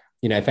that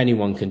if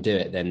anyone can do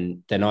it,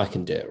 then I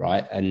can do it,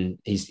 right? And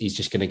he's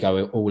just going to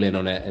go all in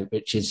on it,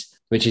 which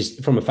is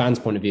from a fan's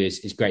point of view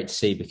is great to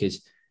see,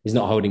 because he's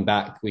not holding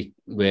back.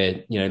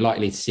 We're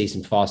likely to see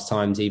some fast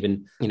times.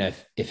 Even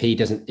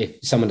if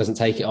someone doesn't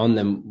take it on,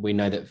 then we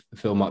know that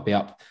Phil might be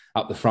up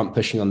the front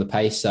pushing on the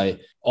pace. So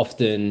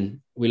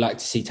often we like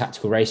to see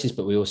tactical races,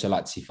 but we also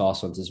like to see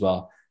fast ones as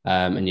well.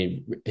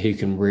 Who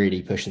can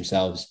really push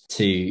themselves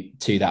to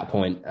that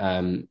point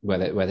where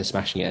they're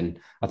smashing it. And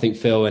I think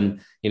Phil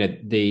and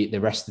the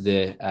rest of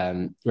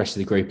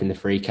the group in the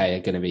 3K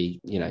are going to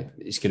be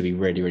it's going to be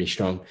really, really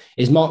strong.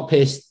 Is Mark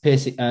Pierce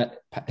pacing that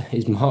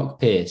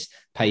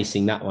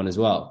one as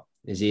well?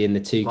 Is he in the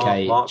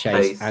 2K Mark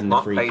chase Pace, and the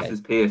 3K? Mark Pace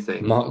is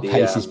piercing. Mark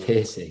Pace is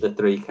piercing the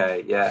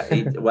 3K. Yeah,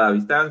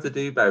 he's down to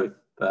do both.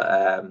 But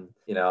I'm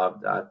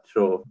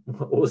sure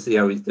we'll see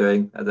how he's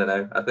doing. I don't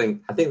know. I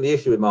think the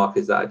issue with Mark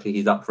is that actually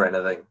he's up for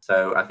anything.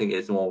 So I think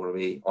it's more going to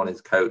be on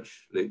his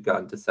coach, Luke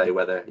Gunn, to say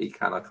whether he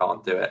can or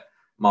can't do it.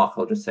 Mark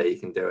will just say he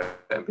can do it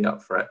and be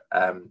up for it.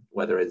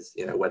 Whether his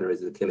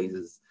Achilles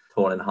is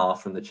torn in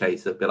half from the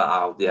chase, he'll be like,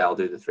 I'll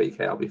do the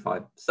 3K, I'll be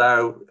fine.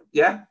 So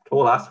yeah,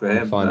 tall ask for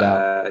him. We'll find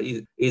out.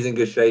 He's in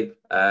good shape.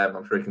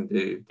 I'm sure he can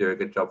do a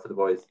good job for the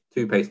boys.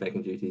 2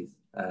 pacemaking duties.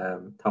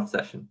 Tough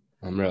session.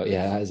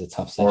 That is a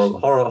tough session.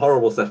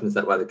 Horrible session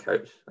set by the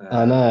coach.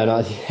 I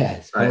know.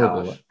 It's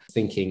horrible. Harsh.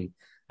 Thinking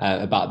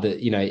about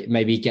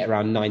maybe get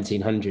around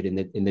 1900 in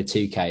the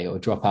 2K, or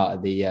drop out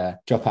of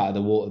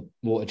the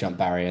water jump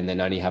barrier, and then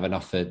only have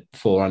enough for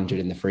 400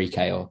 in the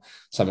 3K or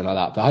something like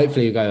that. But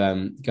hopefully you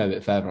go a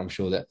bit further. I'm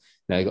sure that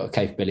you've got a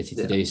capability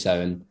to do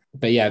so.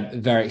 But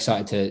very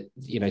excited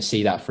to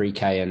see that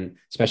 3K, and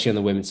especially on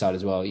the women's side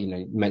as well.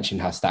 You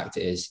mentioned how stacked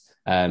it is.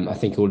 I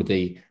think all of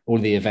the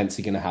events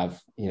are going to have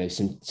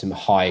some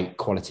high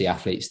quality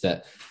athletes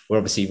that we're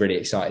obviously really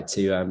excited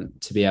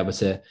to be able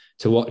to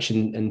watch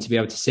and to be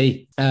able to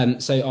see.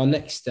 So our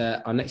next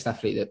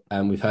athlete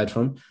that we've heard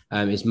from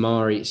is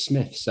Mari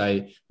Smith.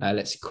 So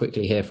let's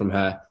quickly hear from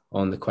her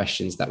on the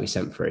questions that we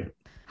sent through.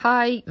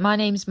 Hi, my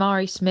name's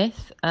Mari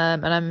Smith,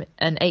 and I'm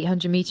an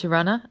 800 metre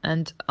runner,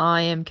 and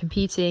I am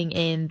competing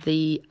in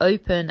the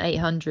Open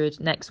 800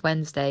 next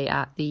Wednesday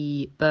at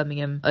the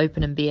Birmingham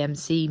Open and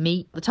BMC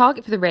meet. The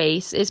target for the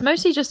race is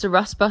mostly just a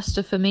rust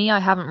buster for me. I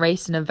haven't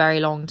raced in a very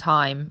long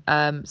time,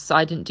 so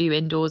I didn't do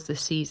indoors this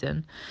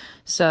season.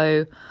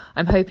 So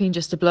I'm hoping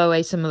just to blow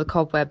away some of the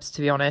cobwebs,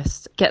 to be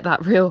honest, get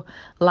that real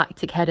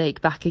lactic headache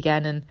back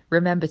again and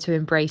remember to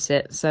embrace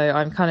it. So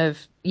I'm kind of,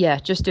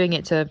 just doing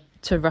it to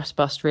rust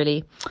bust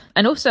really.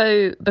 And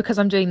also because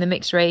I'm doing the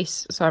mixed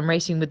race, so I'm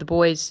racing with the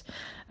boys,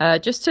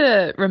 just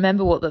to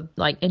remember what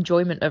the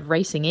enjoyment of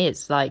racing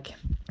is.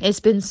 It's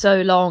been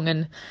so long,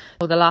 and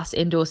the last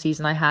indoor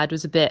season I had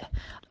was a bit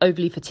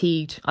overly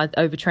fatigued. I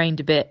overtrained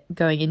a bit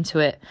going into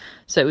it,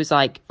 so it was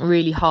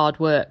really hard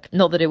work.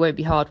 Not that it won't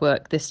be hard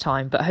work this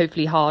time, but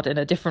hopefully hard in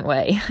a different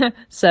way.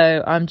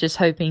 So I'm just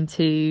hoping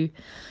to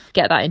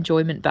get that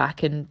enjoyment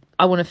back, and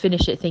I want to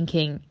finish it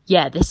thinking,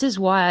 this is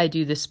why I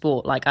do this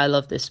sport. I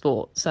love this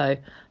sport. So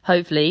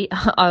hopefully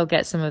I'll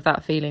get some of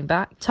that feeling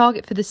back.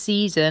 Target for the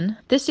season.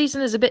 This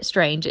season is a bit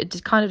strange. It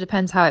just kind of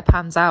depends how it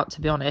pans out,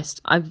 to be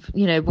honest.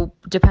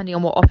 Depending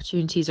on what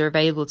opportunities are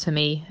available to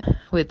me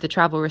with the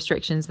travel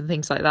restrictions and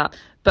things like that.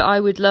 But I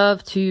would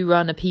love to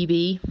run a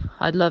PB.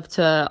 I'd love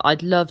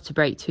to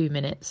break 2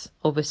 minutes.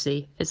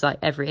 Obviously, it's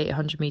every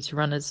 800 meter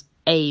runner's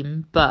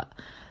aim, but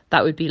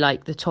that would be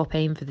the top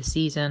aim for the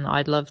season.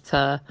 I'd love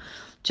to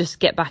just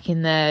get back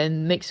in there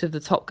and mix with the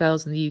top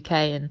girls in the UK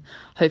and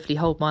hopefully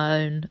hold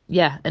my own.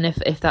 And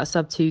if that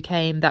sub 2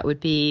 came, that would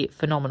be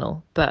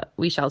phenomenal. But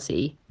we shall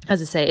see.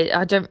 As I say,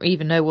 I don't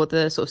even know what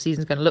the sort of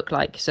season's going to look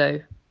like.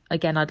 So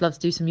again, I'd love to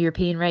do some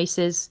European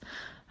races,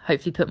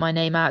 hopefully put my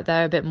name out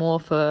there a bit more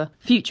for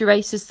future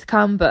races to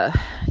come. But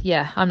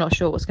I'm not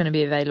sure what's going to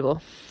be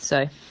available.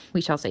 So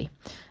we shall see.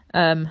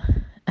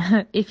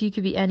 If you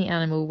could be any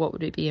animal, what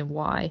would it be and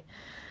why?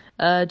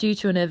 Due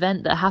to an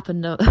event that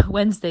happened at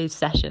Wednesday's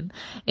session,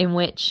 in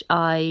which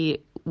I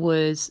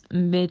was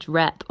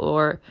mid-rep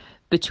or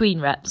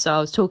between reps. So I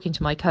was talking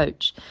to my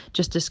coach,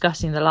 just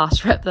discussing the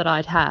last rep that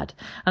I'd had.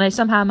 And I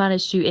somehow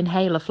managed to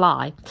inhale a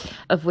fly,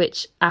 of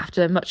which,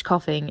 after much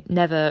coughing,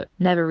 never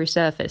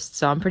resurfaced.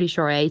 So I'm pretty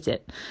sure I ate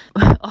it.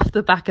 Off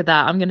the back of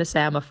that, I'm going to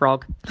say I'm a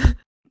frog.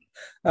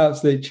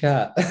 Absolute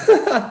chat.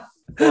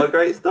 What a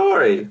great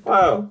story.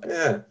 Wow.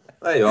 Yeah.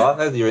 There you are.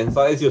 There's your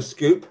insight. There's your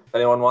scoop. If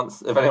anyone wants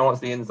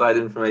the inside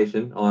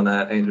information on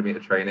 800 meter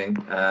training,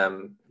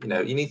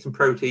 you need some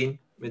protein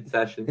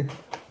mid-session.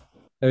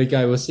 There we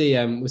go. We'll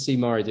see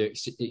Mari do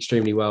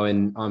extremely well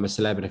in I'm a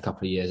Celeb in a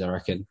couple of years, I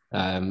reckon.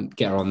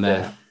 Get her on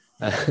there.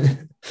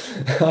 Yeah.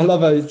 I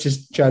love how it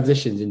just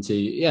transitions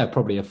into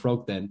probably a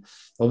frog then,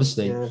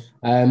 obviously.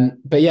 Yeah.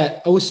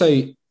 But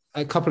also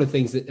a couple of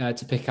things that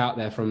to pick out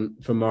there from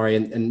Mari,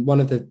 and one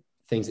of the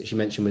things that she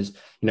mentioned was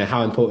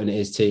how important it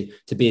is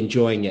to be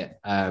enjoying it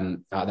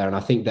out there. And I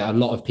think that a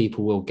lot of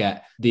people will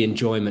get the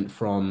enjoyment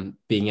from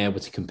being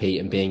able to compete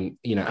and being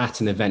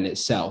at an event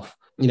itself,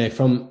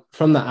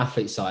 from that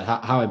athlete side,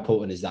 how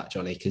important is that,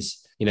 Jonny?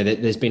 Because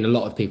there's been a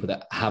lot of people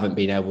that haven't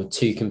been able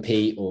to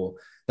compete, or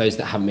those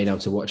that haven't been able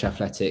to watch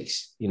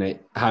athletics.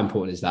 How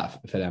important is that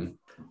for them?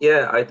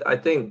 Yeah, I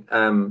think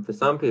for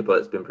some people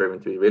it's been proven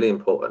to be really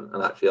important,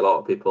 and actually a lot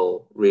of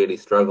people really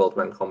struggled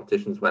when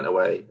competitions went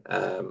away,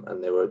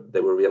 and they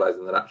were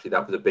realizing that actually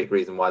that was a big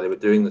reason why they were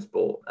doing the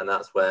sport, and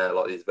that's where a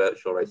lot of these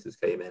virtual races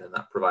came in, and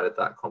that provided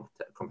that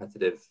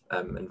competitive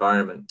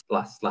environment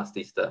last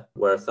Easter,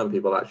 where some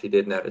people actually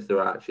did notice that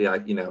actually I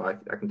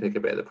can take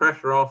a bit of the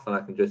pressure off, and I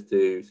can just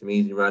do some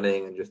easy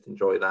running and just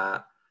enjoy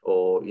that,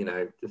 or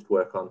just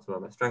work on some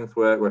of my strength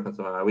work on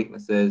some of my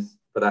weaknesses.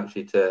 But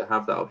actually to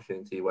have that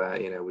opportunity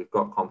where we've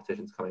got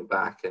competitions coming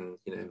back, and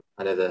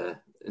I know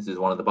this is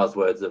one of the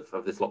buzzwords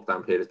of this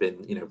lockdown period has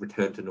been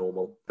return to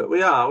normal, but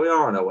we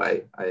are on our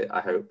way,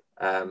 I hope.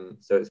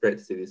 So it's great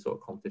to see these sort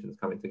of competitions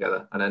coming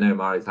together, and I know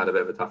Mari's had a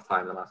bit of a tough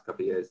time the last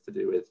couple of years to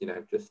do with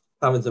just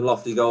having some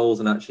lofty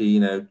goals and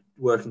actually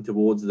working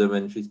towards them,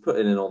 and she's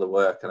putting in all the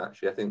work, and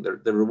actually I think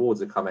the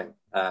rewards are coming.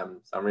 So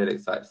I'm really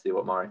excited to see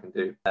what Mari can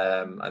do.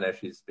 I know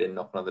she's been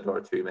knocking on the door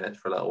of 2 minutes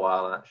for a little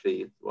while, and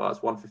actually it's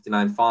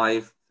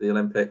 1:59.5 for the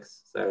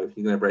Olympics, so if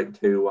you're going to break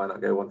 2, why not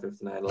go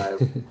 1:59 low?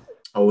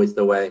 Always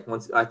the way.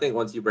 Once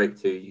you break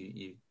 2,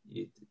 you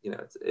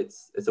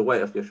it's a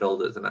weight off your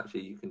shoulders, and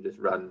actually you can just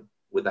run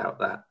without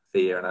that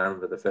fear. And I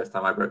remember the first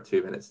time I broke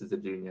 2 minutes as a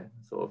junior,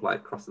 sort of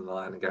like crossing the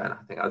line and going, I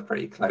think I was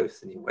pretty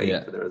close, and you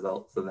wait for the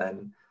results, and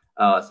then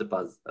it's a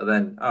buzz, and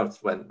then I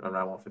just went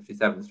around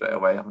 1:57 straight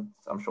away.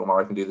 I'm sure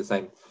Mari can do the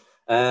same.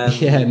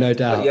 Yeah, no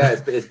doubt. Yeah,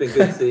 it's been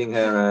good seeing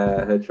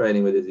her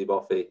training with Izzy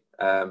Boffey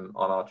on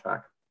our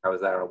track. I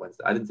was there on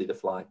Wednesday. I didn't see the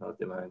fly. I was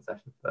doing my own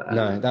session. But,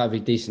 no, that would be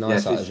decent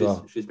eyesight as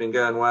well. She's been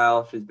going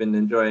well. She's been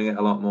enjoying it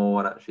a lot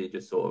more, and actually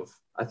just sort of,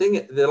 I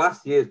think the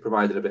last year's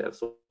provided a bit of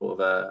sort of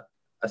a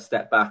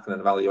step back and an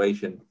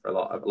evaluation for a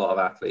lot of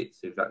athletes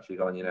who've actually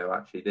gone,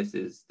 actually this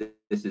is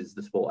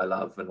the sport I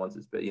love, and once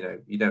it's,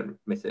 you don't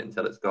miss it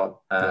until it's gone.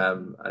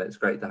 And it's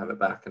great to have it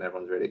back, and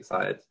everyone's really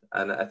excited.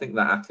 And I think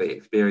that athlete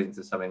experience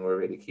is something we're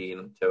really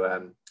keen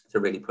to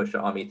really push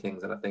at our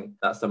meetings, and I think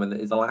that's something that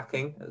is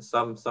lacking at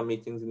some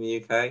meetings in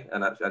the UK.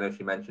 And actually, I know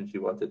she mentioned she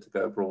wanted to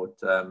go abroad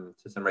to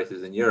some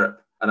races in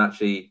Europe, and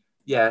actually,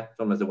 yeah,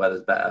 sometimes the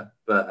weather's better,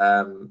 but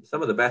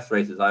some of the best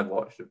races I've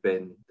watched have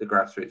been the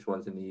grassroots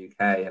ones in the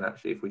UK. And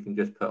actually, if we can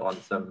just put on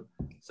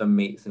some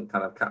meets and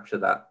kind of capture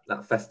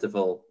that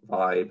festival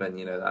vibe, and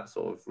that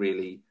sort of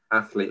really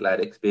athlete-led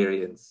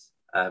experience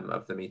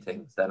of the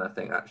meetings, then I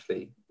think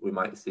actually we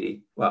might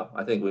see,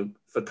 I think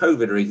for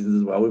COVID reasons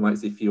as well, we might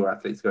see fewer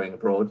athletes going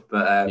abroad.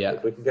 But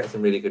if we can get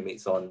some really good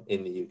meets on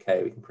in the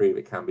UK, we can prove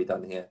it can be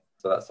done here.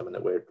 So that's something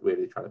that we're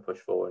really trying to push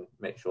for, and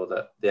make sure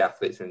that the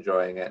athletes are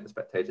enjoying it and the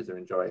spectators are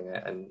enjoying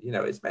it. And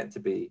it's meant to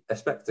be a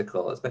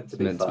spectacle. It's meant to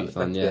be fun. It's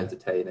meant to be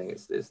entertaining.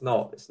 It's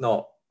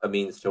not a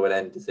means to an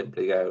end to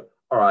simply go,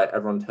 all right,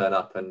 everyone turn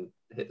up and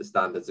hit the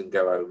standards and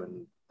go home,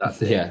 and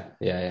that's it.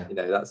 Yeah.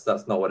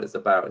 That's not what it's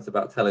about. It's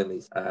about telling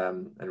these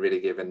and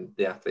really giving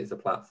the athletes a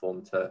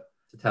platform to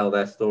tell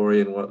their story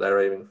and what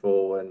they're aiming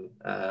for, and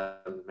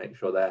make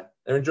sure they're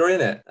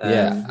enjoying it.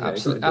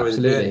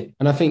 Absolutely.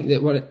 And I think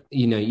that what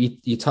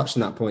you touched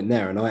on that point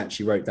there, and I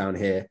actually wrote down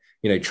here,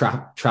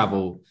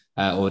 travel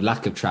or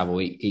lack of travel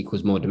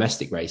equals more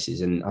domestic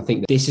races. And I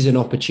think that this is an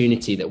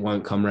opportunity that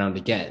won't come around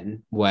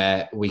again,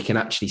 where we can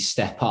actually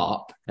step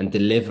up and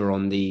deliver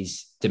on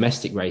these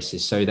domestic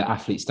races so that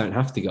athletes don't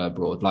have to go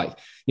abroad. Like,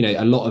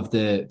 a lot of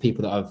the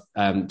people that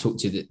I've talked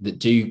to that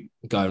do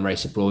go and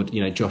race abroad,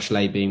 Josh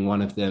Lay being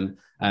one of them,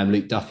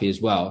 Luke Duffy as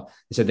well.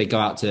 They said they go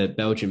out to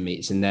Belgian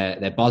meets and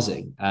they're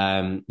buzzing,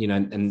 and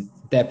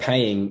they're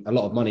paying a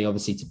lot of money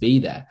obviously to be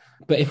there.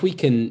 But if we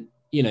can,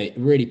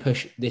 really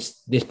push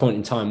this point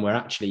in time where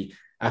actually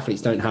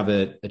athletes don't have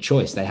a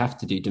choice, they have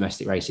to do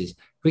domestic races.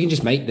 If we can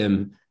just make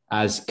them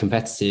as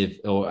competitive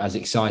or as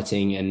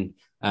exciting and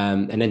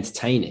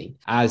entertaining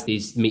as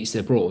these meets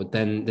abroad,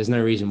 then there's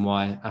no reason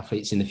why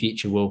athletes in the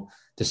future will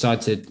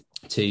decide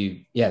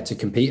to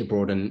compete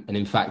abroad, and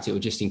in fact it will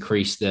just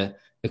increase the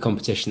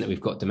competition that we've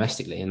got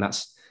domestically. And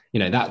that's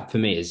that for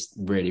me is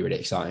really, really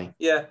exciting.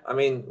 Yeah, I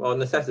mean,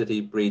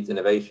 necessity breeds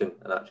innovation,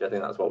 and actually I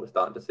think that's what we're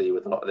starting to see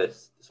with a lot of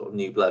this sort of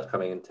new blood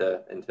coming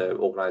into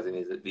organising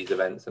these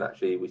events. And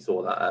actually we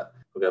saw that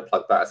we're going to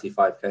plug Battersea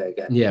 5K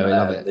again. Yeah, we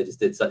love it. They just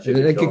did such a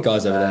They're good good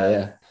guys over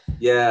there.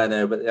 Yeah, I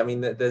know, but I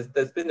mean, there's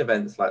been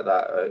events like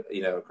that,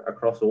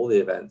 across all the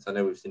events. I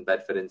know we've seen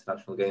Bedford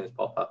International Games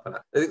pop up, and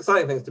there's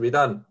exciting things to be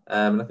done.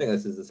 And I think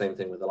this is the same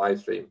thing with the live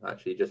stream.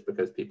 Actually, just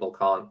because people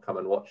can't come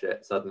and watch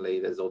it, suddenly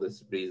there's all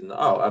this reason.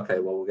 Oh, okay,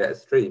 well we'll get a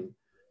stream.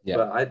 Yeah.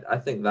 But I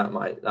think that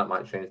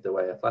might change the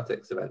way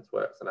athletics events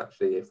works. And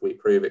actually, if we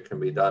prove it can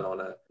be done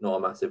on not a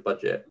massive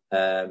budget,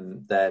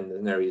 then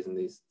there's no reason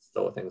these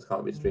sort of things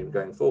can't be streamed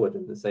going forward.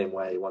 In the same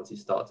way, once you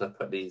start to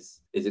put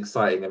these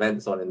exciting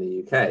events on in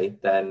the UK,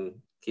 then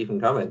keep them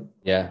coming.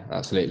 Yeah,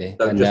 absolutely.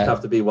 Don't just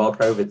have to be while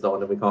COVID's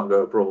on and we can't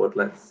go abroad.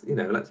 Let's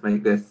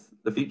make this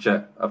the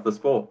future of the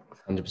sport.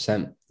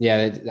 100%.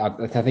 Yeah,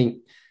 I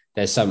think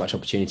there's so much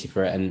opportunity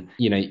for it. And,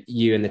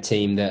 you and the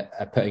team that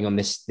are putting on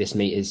this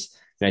meet is,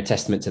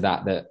 testament to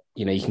that,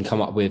 you can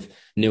come up with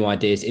new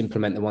ideas,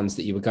 implement the ones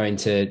that you were going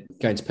to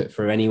put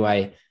through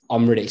anyway.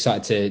 I'm really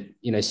excited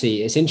to,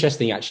 see. It's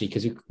interesting actually,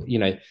 because,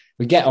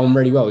 we get on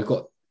really well. We've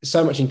got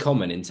so much in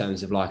common in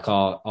terms of like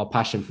our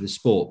passion for the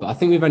sport, but I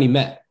think we've only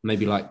met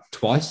maybe like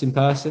twice in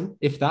person,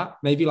 if that,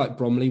 maybe like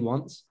Bromley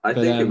once. I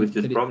think it was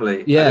just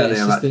Bromley. Yeah,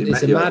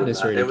 it's a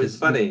madness really. It was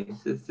funny.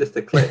 It's just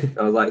a click.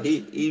 I was like,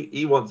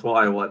 he wants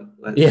what I want.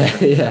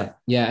 Yeah.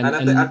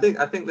 And I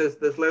think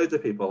there's loads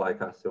of people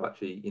like us who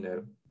actually,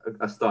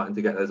 are starting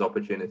to get those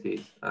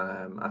opportunities.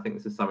 I think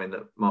this is something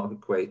that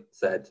Martin Quay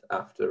said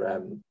after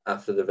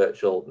the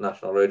virtual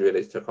national road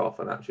relays took off,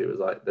 and actually it was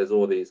like, there's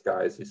all these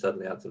guys who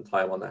suddenly had some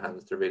time on their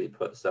hands to really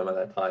put some of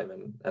their time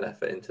and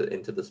effort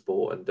into the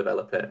sport and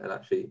develop it. And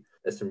actually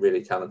there's some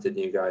really talented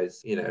new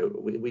guys.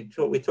 We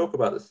talk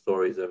about the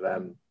stories of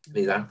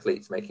these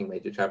athletes making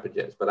major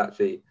championships, but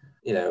actually,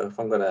 if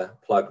I'm going to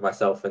plug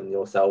myself and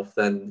yourself,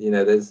 then,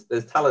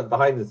 there's talent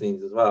behind the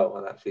scenes as well.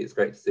 And actually, it's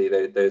great to see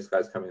those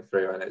guys coming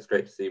through. And it's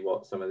great to see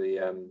what some of the,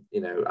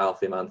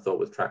 Alfie Man thought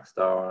was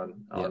Trackstar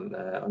on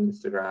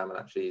Instagram. And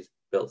actually, he's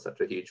built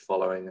such a huge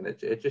following. And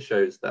it just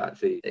shows that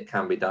actually it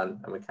can be done,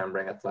 and we can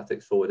bring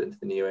athletics forward into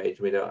the new age.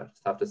 We don't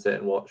just have to sit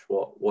and watch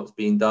what's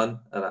being done.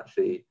 And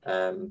actually,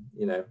 I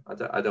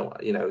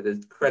don't,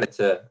 there's credit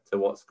to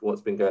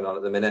what's been going on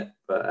at the minute.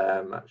 But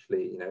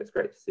actually, it's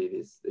great to see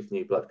this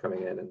new blood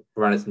coming in and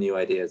running some new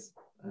ideas.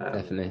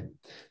 Definitely.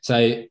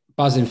 So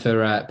buzzing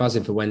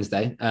for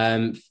Wednesday.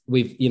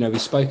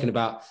 We've spoken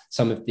about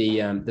some of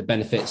the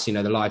benefits,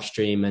 the live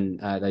stream and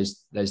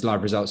those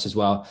live results as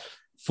well.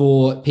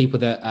 For people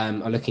that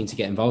are looking to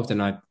get involved,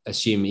 and I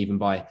assume even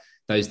by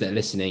those that are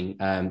listening,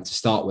 to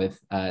start with,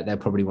 they'll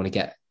probably want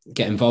to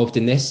get involved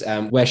in this.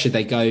 Where should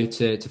they go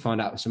to find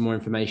out some more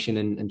information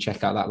and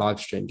check out that live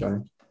stream,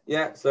 Jonny?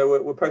 Yeah,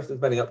 so we're posting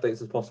as many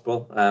updates as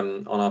possible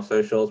on our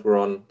socials. We're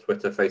on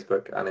Twitter,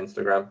 Facebook, and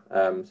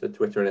Instagram. So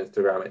Twitter and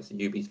Instagram, it's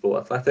UoB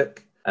Sport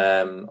Athletic.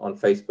 On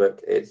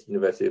Facebook, it's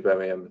University of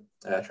Birmingham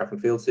Track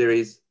and Field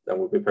Series. Then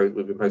we've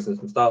been posting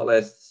some start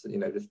lists.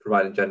 Just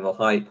providing general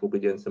hype. We'll be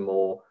doing some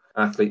more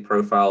athlete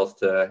profiles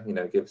to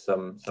give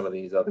some of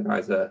these other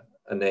guys a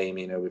name.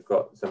 We've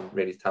got some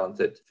really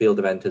talented field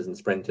eventers and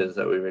sprinters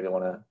that we really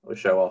want to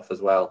show off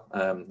as well.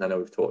 I know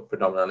we've talked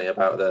predominantly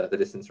about the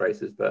distance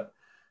races, but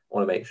I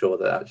want to make sure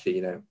that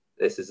actually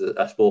this is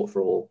a sport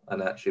for all.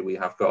 And actually we've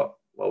got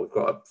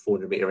a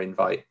 400 meter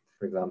invite,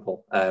 for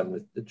example,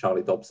 with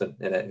Charlie Dobson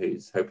in it,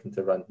 who's hoping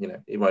to run,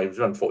 he was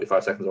run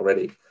 45 seconds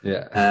already.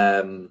 Yeah.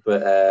 Then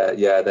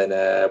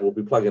we'll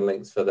be plugging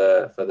links for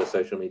the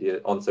social media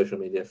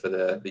for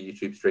the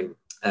YouTube stream.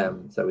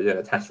 So we're doing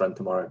a test run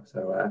tomorrow.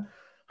 So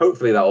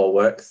hopefully that all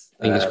works.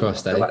 Fingers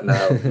crossed,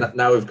 eh?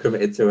 Now we've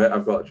committed to it,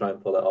 I've got to try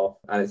and pull it off.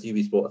 And it's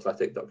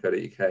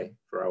ubsportathletic.co.uk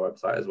for our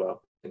website as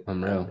well.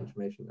 Unreal.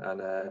 Information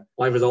and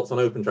live results on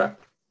Open Track.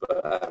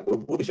 But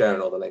we'll be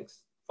sharing all the links.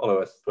 Follow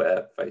us,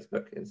 Twitter,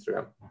 Facebook,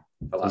 Instagram.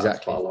 Exactly.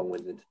 That's quite a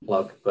long-winded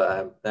plug,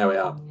 but there we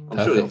are. I'm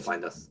Perfect. Sure you'll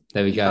find us.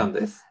 There we go. Found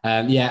this.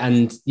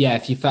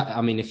 If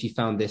you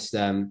found this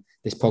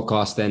this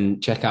podcast,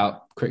 then check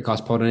out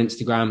Critcast Pod on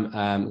Instagram.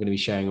 I'm going to be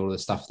sharing all the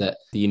stuff that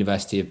the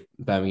University of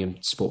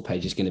Birmingham Sport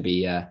page is going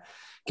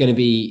to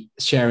be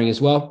sharing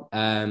as well.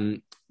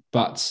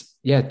 But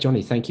yeah,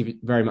 Jonny, thank you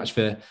very much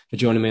for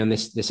joining me on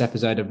this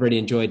episode. I've really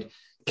enjoyed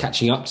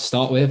catching up to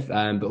start with,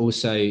 but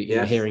also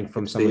hearing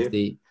from some of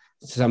the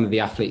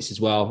athletes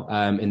as well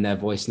in their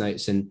voice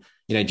notes, and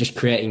just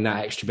creating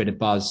that extra bit of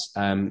buzz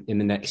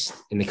in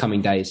the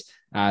coming days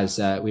as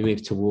we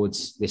move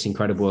towards this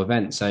incredible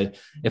event. So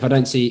if I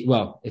don't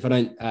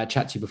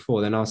chat to you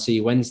before, then I'll see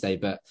you Wednesday.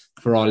 But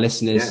for our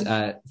listeners,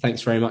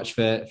 thanks very much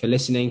for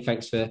listening.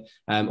 Thanks for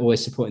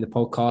always supporting the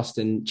podcast,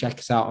 and check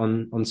us out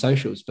on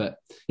socials. But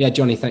yeah,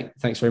 Jonny,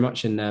 thanks very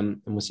much,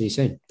 and we'll see you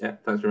soon. Yeah,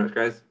 thanks very much,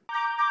 guys.